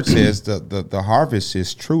the word says, the harvest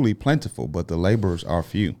is truly plentiful, but the laborers are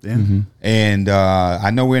few. Yeah. And I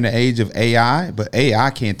know we're in the age of AI, but AI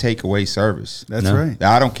can't take away service. That's No. right.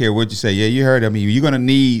 I don't care what you say. Yeah, you heard. I mean, you're going to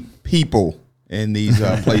need people in these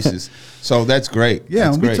places. So that's great. Yeah,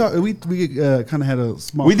 that's and we great. talked. We kind of had a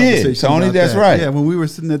small. We did, conversation Tony, about that's that. right. Yeah, when we were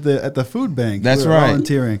sitting at the food bank. That's we were right.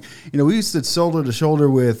 Volunteering. You know, we used to sit shoulder to shoulder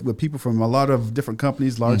with people from a lot of different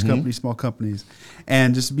companies, large Mm-hmm. companies, small companies,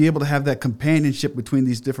 and just be able to have that companionship between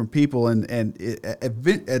these different people. And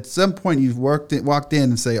at some point, you've walked in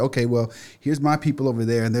and say, okay, well, here's my people over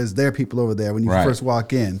there, and there's their people over there when you Right. first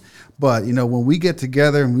walk in. But you know, when we get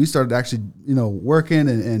together and we started actually, you know, working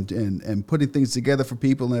and putting things together for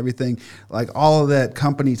people and everything, like all of that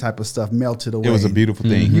company type of stuff melted away. It was a beautiful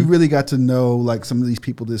thing. You really got to know like some of these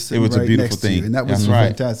people just sitting was a right beautiful next to thing. you, and that was That's a right.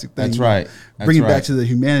 fantastic thing. That's right. That's Bringing right. back to the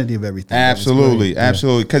humanity of everything. That was great. Absolutely,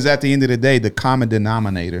 absolutely. Because at the end of the day, the common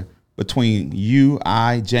denominator between you,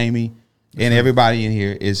 I, Jamie, and everybody in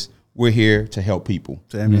here is we're here to help people.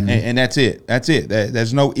 Amen. And that's it. That's it.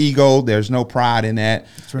 There's no ego. There's no pride in that.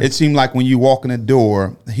 right. It seemed like when you walk in the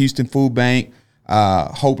door, Houston Food Bank,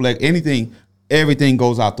 Hope Lake, anything, everything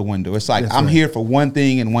goes out the window. It's like That's I'm right. here for one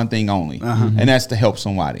thing and one thing only, and that's to help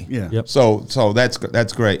somebody. Yeah. Yep. So that's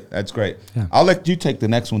great. That's great. Yeah. I'll let you take the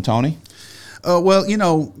next one, Tony. Well, you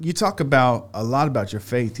know, you talk about a lot about your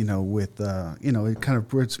faith, you know, with, you know, it kind of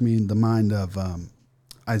puts me in the mind of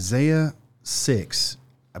Isaiah 6,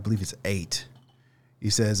 I believe it's 8. He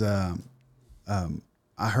says, I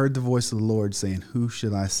heard the voice of the Lord saying, who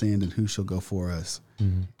should I send and who shall go for us?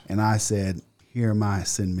 And I said, here am I,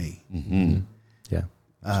 send me. Yeah.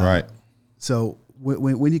 That's right. So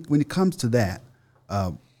when it comes to that,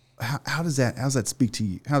 how does that speak to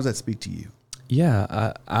you? How does that speak to you?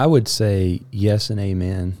 Yeah, I would say yes and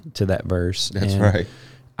amen to that verse. That's And right.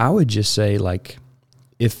 I would just say like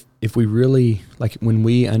if we really like when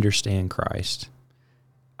we understand Christ,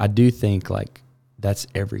 I do think like that's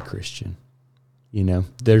every Christian. You know,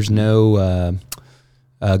 there's no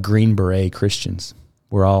Green Beret Christians.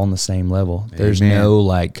 We're all on the same level. There's Amen. no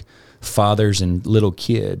like fathers and little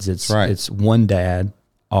kids. It's right. it's one dad,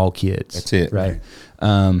 all kids. That's it. Right.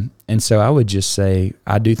 And so I would just say,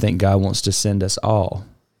 I do think God wants to send us all.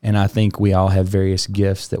 And I think we all have various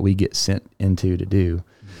gifts that we get sent into to do.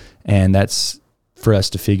 And that's for us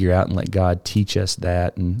to figure out and let God teach us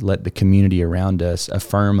that and let the community around us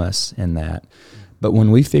affirm us in that. But when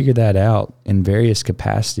we figure that out in various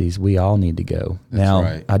capacities, we all need to go. Now,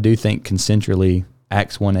 right. I do think concentrally,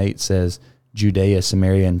 Acts 1:8 says, Judea,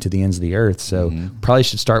 Samaria, and to the ends of the earth. So probably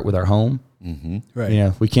should start with our home. Right. You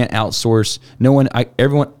know, we can't outsource.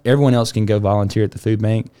 Everyone else can go volunteer at the food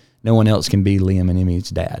bank. No one else can be Liam and Emmy's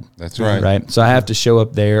dad. That's right. Right. So I have to show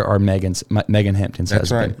up there, or Megan Hampton's That's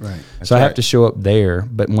husband. right. Right. That's So I have right. to show up there.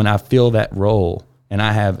 But when I feel that role and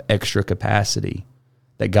I have extra capacity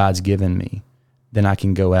that God's given me, then I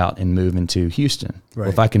can go out and move into Houston. Right.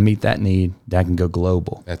 If I can meet that need, then I can go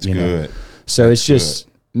global. That's you know? good. So That's it's just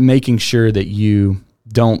making sure that you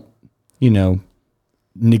don't,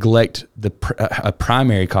 neglect a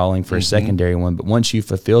primary calling for a secondary one. But once you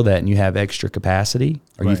fulfill that and you have extra capacity,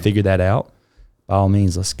 or you Right. figure that out, by all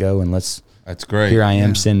means, let's go and let's. That's great. Here I am.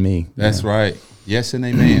 Yeah. Send me. That's right. Yes and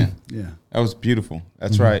amen. Yeah. That was beautiful.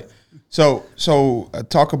 That's right. So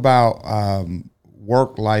talk about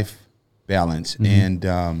work-life balance and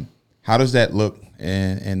how does that look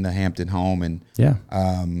in the Hampton home? And Yeah.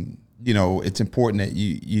 it's important that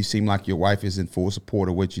you seem like your wife is in full support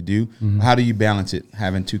of what you do. How do you balance it,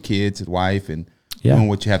 having two kids, a wife, and doing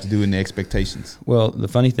what you have to do in the expectations. Well, the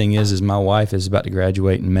funny thing is my wife is about to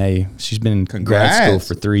graduate in May. She's been in Congrats. grad school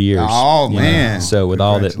for 3 years. Oh, man. So with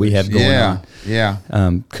all that we have going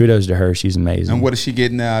on, kudos to her. She's amazing. And what is she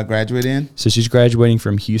getting graduate in? So she's graduating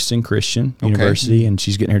from Houston Christian University, and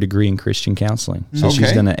she's getting her degree in Christian counseling. So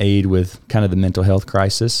she's going to aid with kind of the mental health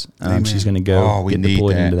crisis. She's going to go get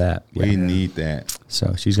deployed into that. We need that.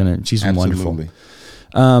 So she's wonderful.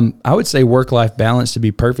 I would say work-life balance, to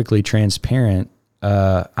be perfectly transparent.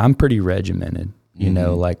 I'm pretty regimented, you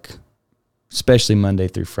know, like especially Monday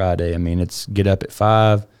through Friday. I mean, it's get up at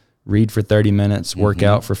 5, read for 30 minutes, work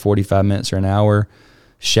out for 45 minutes or an hour,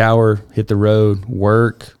 shower, hit the road,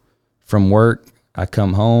 work. From work, I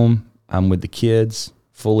come home, I'm with the kids,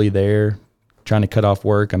 fully there, trying to cut off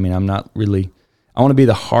work. I mean, I want to be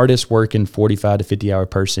the hardest working 45 to 50 hour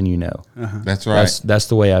person, you know. That's right. That's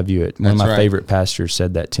the way I view it. One of my favorite pastors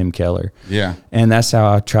said that, Tim Keller. Yeah. And that's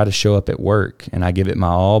how I try to show up at work, and I give it my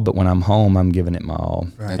all, but when I'm home, I'm giving it my all.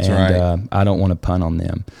 That's right. I don't want to punt on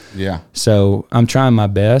them. Yeah. So I'm trying my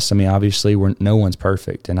best. I mean, obviously no one's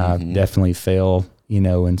perfect, and I definitely fail, you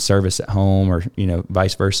know, in service at home or, you know,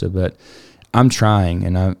 vice versa, but I'm trying,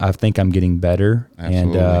 and I think I'm getting better.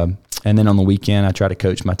 Absolutely. And then on the weekend, I try to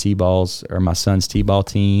coach my T-balls or my son's T-ball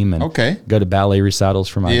team, and go to ballet recitals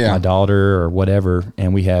for my daughter or whatever.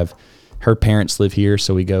 And we have her parents live here,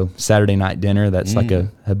 so we go Saturday night dinner. That's like a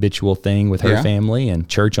habitual thing with her family, and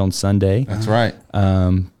church on Sunday. That's right.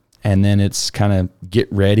 And then it's kind of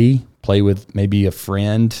get ready, play with maybe a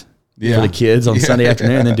friend for the kids on Sunday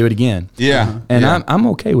afternoon, and then do it again. And I'm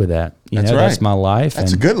okay with that. You know, that's my life.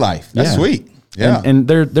 That's a good life. That's sweet. Yeah. And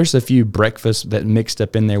there's a few breakfasts that mixed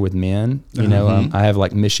up in there with men. You know, I have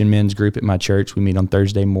like Mission Men's group at my church. We meet on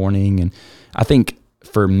Thursday morning. And I think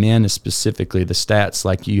for men specifically, the stats,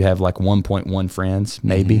 like you have like 1.1 friends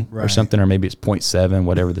maybe or something, or maybe it's 0.7,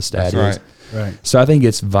 whatever the stat is. Right. So I think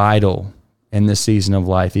it's vital in this season of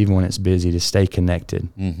life, even when it's busy, to stay connected.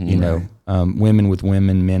 You know, women with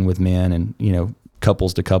women, men with men, and, you know,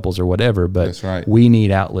 couples to couples or whatever. But we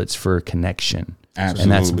need outlets for connection. Absolutely.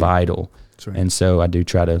 And that's vital. Right. And so I do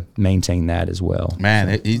try to maintain that as well.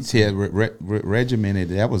 Man, he said regimented.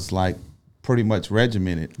 That was like pretty much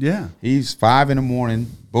regimented. Yeah. He's 5 a.m,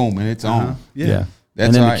 boom, and it's on. Yeah. That's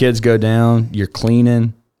and then right. the kids go down, you're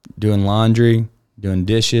cleaning, doing laundry, doing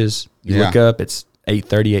dishes. You look up, it's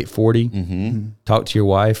 8:30, 8:40. Talk to your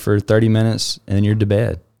wife for 30 minutes, and then you're to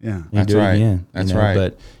bed. Yeah. You do it again. That's right.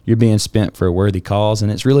 But you're being spent for a worthy cause,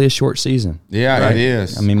 and it's really a short season. Yeah, it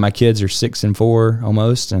is. I mean, my kids are 6 and 4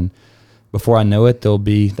 almost, and before I know it,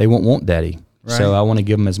 they won't want daddy. Right. So I want to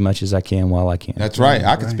give them as much as I can while I can. That's right.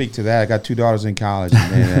 I can speak to that. I got 2 daughters in college,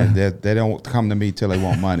 and they don't come to me till they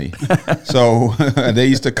want money. So they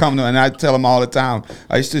used to come to, and I tell them all the time.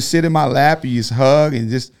 I used to sit in my lap, you just hug, and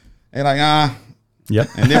they're like, Yep.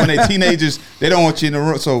 And then when they're teenagers, they don't want you in the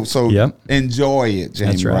room. So enjoy it,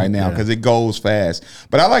 Jamie, right now, because it goes fast.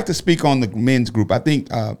 But I like to speak on the men's group. I think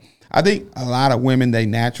a lot of women, they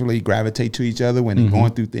naturally gravitate to each other when they're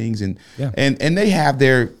going through things, and they have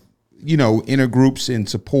their, you know, inner groups and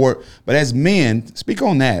support. But as men, speak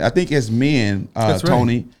on that. I think as men,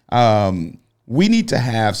 Tony, we need to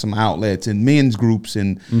have some outlets in men's groups,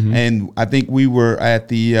 and I think we were at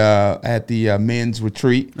the men's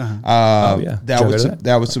retreat. That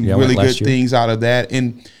was some really good things out of that,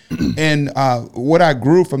 and what I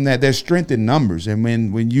grew from that, there's strength in numbers. And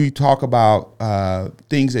when you talk about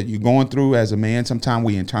things that you're going through as a man, sometimes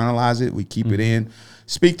we internalize it, we keep it in.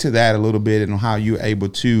 Speak to that a little bit, and how you're able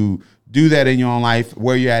to do that in your own life,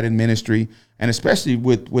 where you're at in ministry, and especially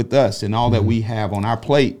with us and all that we have on our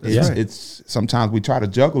plate. It's sometimes we try to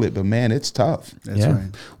juggle it, but man, it's tough. That's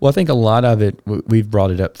right. Well, I think a lot of it, we've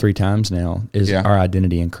brought it up 3 times now, is our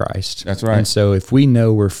identity in Christ. That's right. And so if we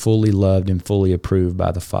know we're fully loved and fully approved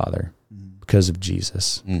by the Father because of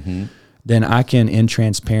Jesus, then I can, in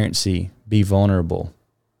transparency, be vulnerable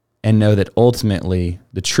and know that ultimately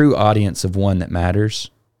the true audience of one that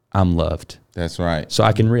matters, I'm loved. That's right. So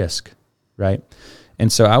I can risk, right?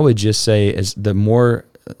 And so I would just say, as the more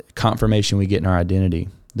confirmation we get in our identity,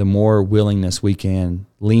 the more willingness we can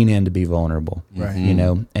lean in to be vulnerable, right? You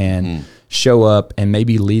know, and show up and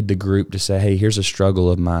maybe lead the group to say, hey, here's a struggle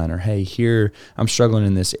of mine, or hey, here I'm struggling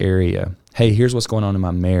in this area. Hey, here's what's going on in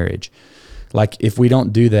my marriage. Like, if we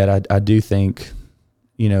don't do that, I do think,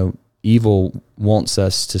 you know, evil wants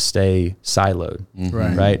us to stay siloed,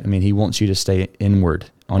 right? I mean, he wants you to stay inward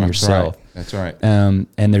on yourself. Right. That's right. And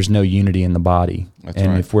there's no unity in the body.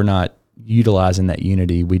 If we're not utilizing that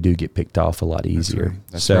unity, we do get picked off a lot easier.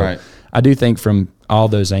 That's right. I do think from all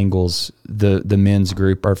those angles, the men's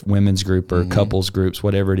group or women's group or couples groups,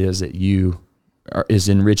 whatever it is that you is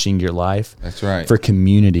enriching your life. That's right. For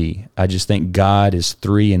community, I just think God is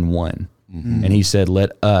 3 in 1. And he said,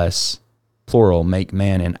 let us, plural, make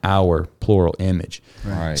man in our plural image.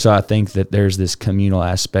 Right. So I think that there's this communal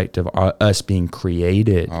aspect of us being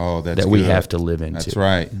created that we have to live into. That's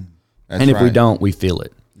right. That's and if we right. don't, we feel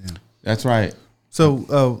it. Yeah. That's right. So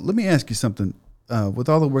let me ask you something. With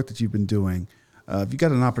all the work that you've been doing, if you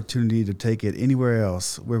got an opportunity to take it anywhere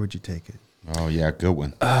else, where would you take it? Oh, yeah, good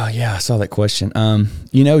one. Oh, yeah, I saw that question.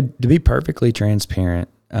 To be perfectly transparent,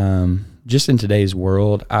 just in today's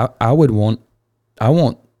world, I want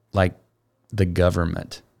like the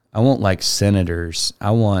government. I want like senators.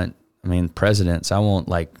 Presidents. I want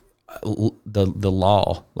like the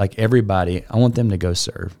law, like everybody. I want them to go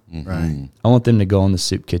serve. Right. I want them to go on the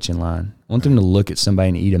soup kitchen line. I want them to look at somebody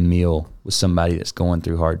and eat a meal with somebody that's going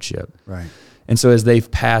through hardship. Right. And so as they've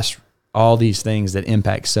passed all these things that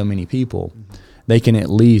impact so many people, they can at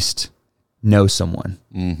least know someone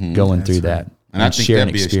going through that. And I think share an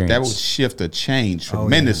experience. that would shift a change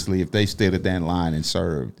tremendously if they stayed at that line and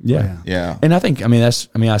served. Yeah. Yeah. And I think,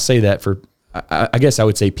 I say that for, I guess I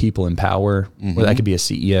would say people in power. Well, that could be a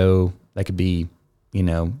CEO. That could be,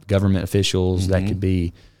 government officials. That could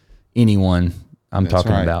be anyone I'm That's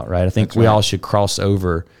talking right. about, right? I think That's we right. all should cross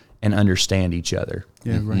over and understand each other.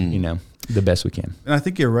 Yeah, right. The best we can. And I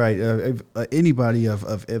think you're right. If, anybody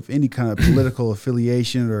of any kind of political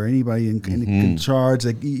affiliation or anybody in charge,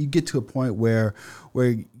 like you get to a point where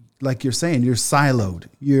like you're saying, you're siloed.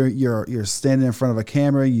 You're standing in front of a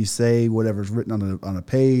camera. You say whatever's written on a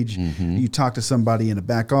page. You talk to somebody in a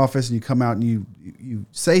back office, and you come out and you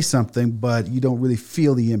say something, but you don't really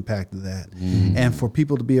feel the impact of that. And for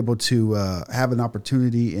people to be able to have an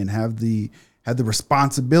opportunity and have the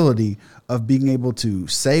responsibility of being able to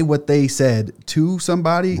say what they said to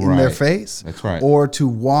somebody in their face, That's right. or to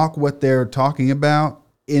walk what they're talking about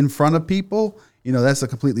in front of people, that's a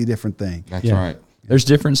completely different thing. That's right. There's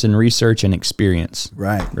difference in research and experience.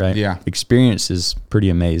 Right. Right. Yeah. Experience is pretty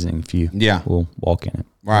amazing if you Yeah. will walk in it.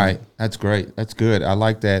 Right. That's great. That's good. I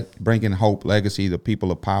like that. Bringing hope, legacy to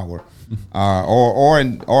people of power, or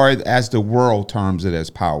as the world terms it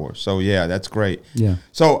as power. So yeah, that's great. Yeah.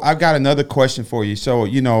 So I've got another question for you. So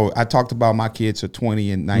I talked about my kids are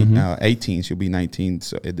 20 and 18. She'll be 19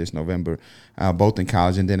 this November, both in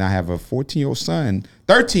college, and then I have a 14-year-old son.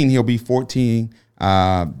 13. He'll be 14.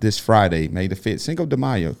 This Friday, May the 5th, Cinco de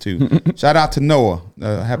Mayo too. Shout out to Noah.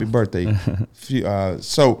 Happy birthday.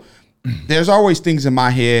 So there's always things in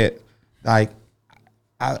my head, like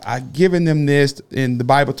I've given them this, and the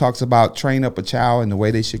Bible talks about train up a child in the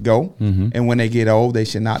way they should go. And when they get old, they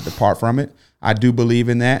should not depart from it. I do believe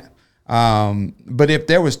in that. But if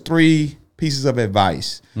there was 3 pieces of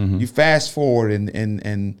advice, you fast forward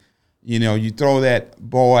and you throw that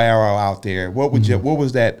bow arrow out there. What would what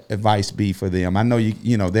was that advice be for them? I know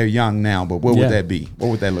they're young now, but what would that be? What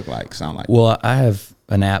would that look like? Sound like? Well, I have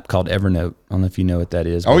an app called Evernote. I don't know if you know what that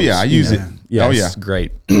is. Oh yeah, I use it. Yeah, oh yeah, it's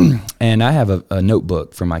great. And I have a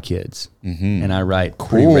notebook for my kids, and I write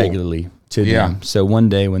pretty regularly to them. So one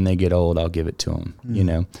day when they get old, I'll give it to them.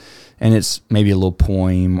 And it's maybe a little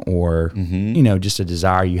poem or just a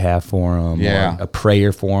desire you have for them, or a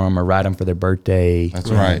prayer for them, or write them for their birthday. That's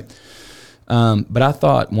right. But I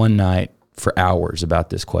thought one night for hours about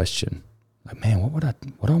this question. Like, man, what do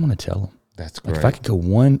I want to tell them? That's great. Like if I could go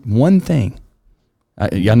one thing.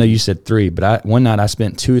 I know you said 3, but one night I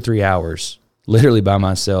spent 2 or 3 hours literally by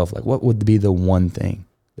myself. Like, what would be the one thing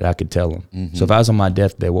that I could tell them? So if I was on my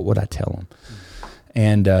deathbed, what would I tell them?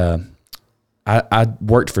 And I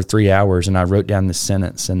worked for 3 hours, and I wrote down this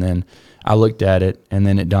sentence, and then I looked at it, and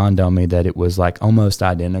then it dawned on me that it was like almost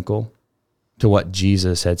identical to what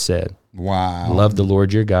Jesus had said. Wow. Love the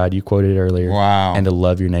Lord your God, you quoted earlier. Wow. And to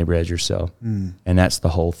love your neighbor as yourself. And that's the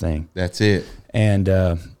whole thing. That's it.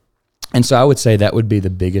 And so I would say that would be the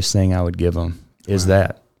biggest thing I would give them is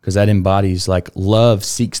that, because that embodies like love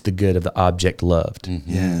seeks the good of the object loved.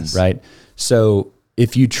 Yes. Right. So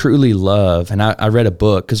if you truly love, and I read a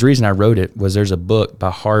book, because the reason I wrote it was there's a book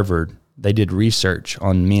by Harvard. They did research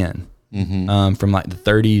on men from like the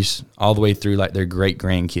 30s all the way through like their great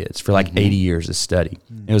grandkids for like 80 years of study.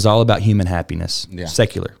 It was all about human happiness,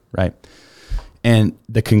 secular, right? And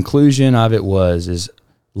the conclusion of it is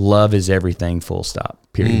love is everything, full stop,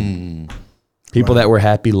 period. People that were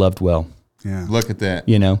happy loved well. Yeah. Look at that.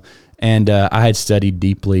 And I had studied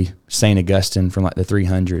deeply St. Augustine from like the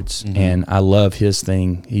 300s, and I love his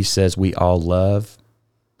thing. He says we all love.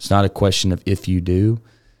 It's not a question of if you do,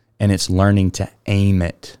 and it's learning to aim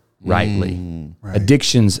it rightly. Right.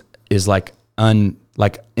 Addictions is like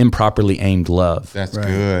improperly aimed love. That's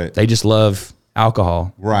good. They just love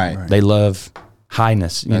alcohol. Right. They love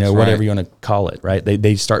highness, That's whatever right. you want to call it, right?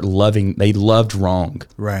 They start loving, they loved wrong.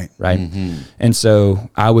 Right. Right. Mm-hmm. And so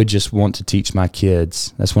I would just want to teach my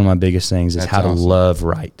kids. That's one of my biggest things is That's how to awesome. love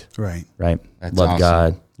right. Right. Right. That's love awesome.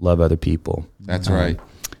 God, love other people. That's right.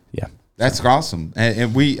 Yeah. That's awesome.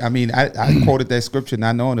 And I quoted that scripture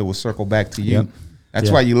not knowing it will circle back to you. Yep. That's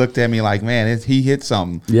Yeah. why you looked at me like, man, he hit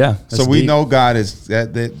something. Yeah. So that's we deep. know God is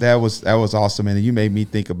that was awesome. And you made me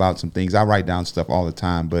think about some things. I write down stuff all the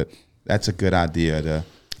time, but that's a good idea to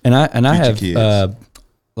And I teach your have kids.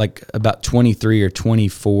 like about 23 or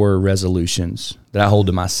 24 resolutions that I hold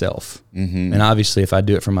to myself. Mm-hmm. And obviously if I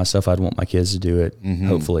do it for myself, I'd want my kids to do it. Mm-hmm.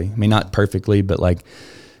 Hopefully. I mean, not perfectly, but like,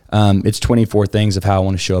 it's 24 things of how I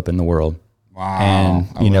want to show up in the world. Wow. And,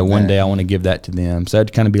 I love one that. day I want to give that to them. So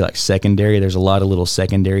that'd kind of be like secondary. There's a lot of little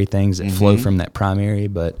secondary things that flow from that primary,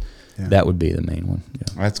 but that would be the main one.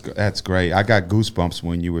 Yeah. That's great. I got goosebumps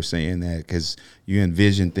when you were saying that because you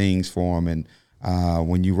envision things for them. And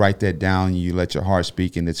when you write that down, you let your heart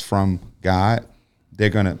speak and it's from God, they're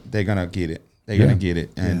gonna get it. They're gonna get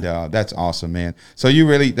it. And that's awesome, man. So you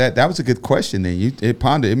really, that was a good question. Then it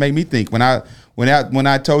pondered. It made me think when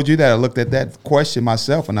I told you that, I looked at that question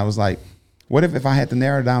myself and I was like, what if I had to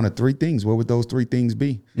narrow down to 3 things? What would those 3 things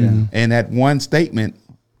be? Yeah. And that one statement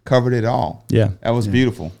covered it all. Yeah. That was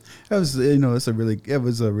beautiful. That was, it was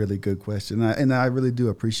a really good question, and I really do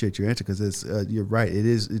appreciate your answer because you're right.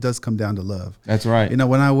 It does come down to love. That's right.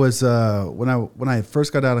 When I was when I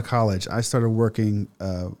first got out of college, I started working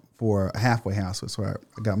for a halfway house. That's where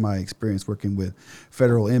I got my experience working with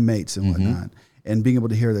federal inmates and whatnot, and being able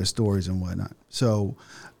to hear their stories and whatnot. So.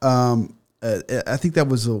 I think that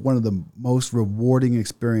was one of the most rewarding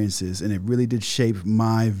experiences, and it really did shape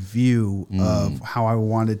my view of how I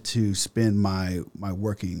wanted to spend my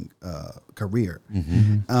working career.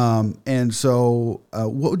 And so,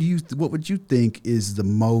 what would you think is the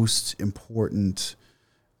most important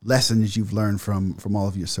lessons you've learned from all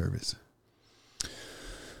of your service?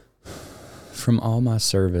 From all my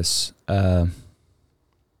service, I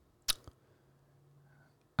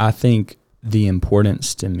think the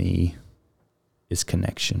importance to me is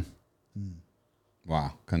connection.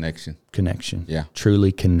 Wow. Connection. Yeah.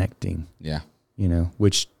 Truly connecting. Yeah.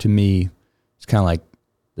 Which to me is kind of like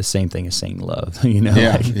the same thing as saying love,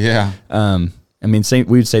 Yeah. like, Yeah. I mean, we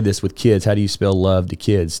would say this with kids. How do you spell love to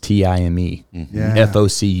kids? TIME, Yeah.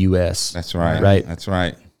 FOCUS. That's right. Right. That's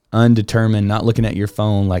right. Undetermined, not looking at your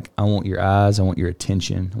phone. Like, I want your eyes. I want your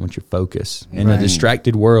attention. I want your focus. In a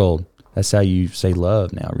distracted world, that's how you say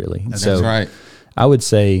love now, really. That's right. I would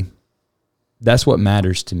say that's what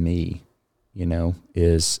matters to me,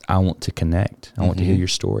 is I want to connect. I want to hear your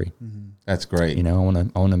story. That's great. I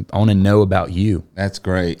want to know about you. That's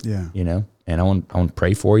great. Yeah. And I want to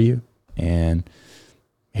pray for you. And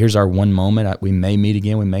here's our one moment. We may meet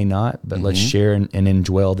again, we may not, but let's share and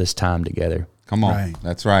indwell this time together. Come on. Right.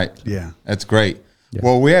 That's right. Yeah. That's great. Yeah.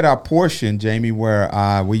 Well, we're at our portion, Jamie, where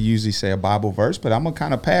we usually say a Bible verse, but I'm going to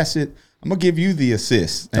kind of pass it. I'm going to give you the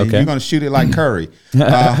assist. And you're going to shoot it like Curry.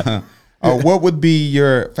 What would be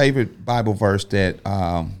your favorite Bible verse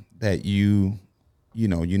that you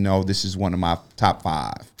this is one of my top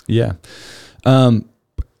 5? Yeah.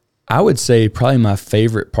 I would say probably my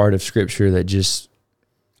favorite part of Scripture that just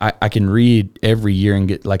I can read every year and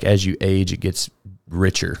get, like, as you age, it gets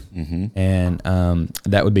richer. And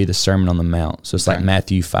that would be the Sermon on the Mount. So it's like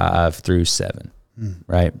Matthew 5-7,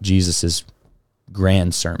 right? Jesus's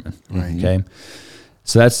grand sermon. Right. Okay.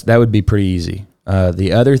 So that would be pretty easy.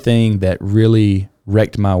 The other thing that really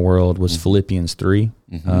wrecked my world was Philippians 3,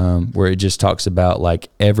 where it just talks about, like,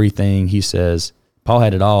 everything. He says, Paul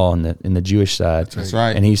had it all in the Jewish side. That's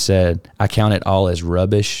right. And he said, I count it all as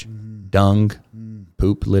rubbish, dung,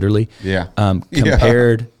 poop, literally. Yeah.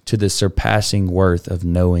 Compared to the surpassing worth of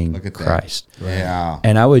knowing Christ. Right. Yeah.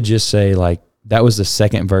 And I would just say, like, that was the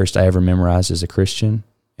second verse I ever memorized as a Christian.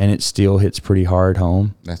 And it still hits pretty hard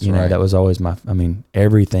home. That's right. That was always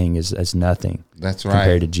everything is nothing. That's right.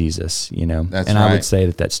 Compared to Jesus, That's and right. I would say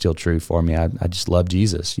that that's still true for me. I just love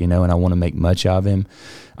Jesus, and I want to make much of him.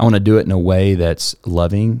 I want to do it in a way that's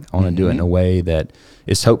loving. I want to do it in a way that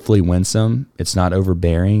is hopefully winsome. It's not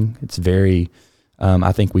overbearing. It's very,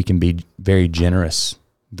 I think we can be very generous,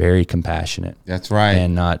 very compassionate. That's right.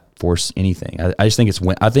 And not force anything. I just think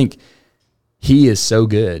I think he is so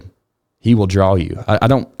good. He will draw you. I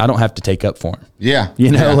don't have to take up for him. Yeah.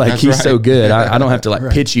 He's so good. I don't have to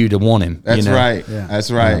pitch you to want him. That's right. Yeah.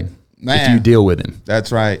 That's right. Man. If you deal with him.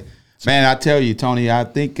 That's right. Man, I tell you, Tony, I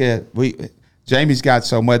think Jamie's got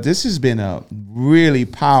so much. This has been a really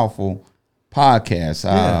powerful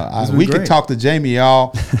podcast. We great. could talk to Jamie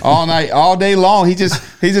all night, all day long. He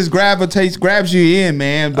just grabs you in,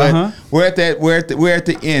 man. But we're at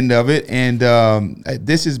the end of it, and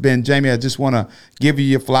this has been Jamie. I just want to give you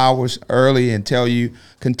your flowers early and tell you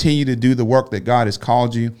continue to do the work that God has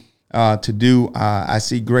called you to do. I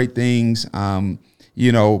see great things. I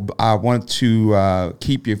want to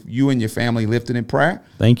keep you and your family lifted in prayer.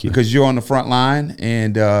 Thank you. Because you're on the front line.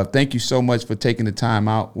 And thank you so much for taking the time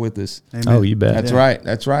out with us. Amen. Oh, you bet. That's right.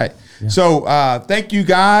 That's right. Yeah. So thank you,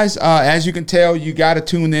 guys. As you can tell, you got to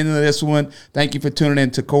tune into this one. Thank you for tuning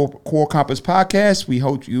in to Core Compass Podcast. We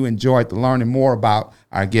hope you enjoyed learning more about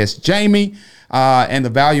our guest, Jamie, and the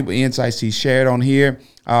valuable insights he shared on here.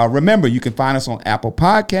 Remember, you can find us on Apple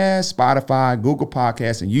Podcasts, Spotify, Google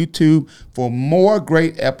Podcasts, and YouTube for more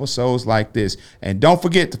great episodes like this. And don't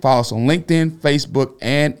forget to follow us on LinkedIn, Facebook,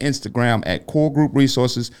 and Instagram at Core Group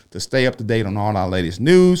Resources to stay up to date on all our latest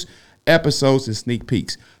news, episodes, and sneak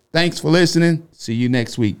peeks. Thanks for listening. See you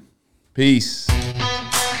next week. Peace.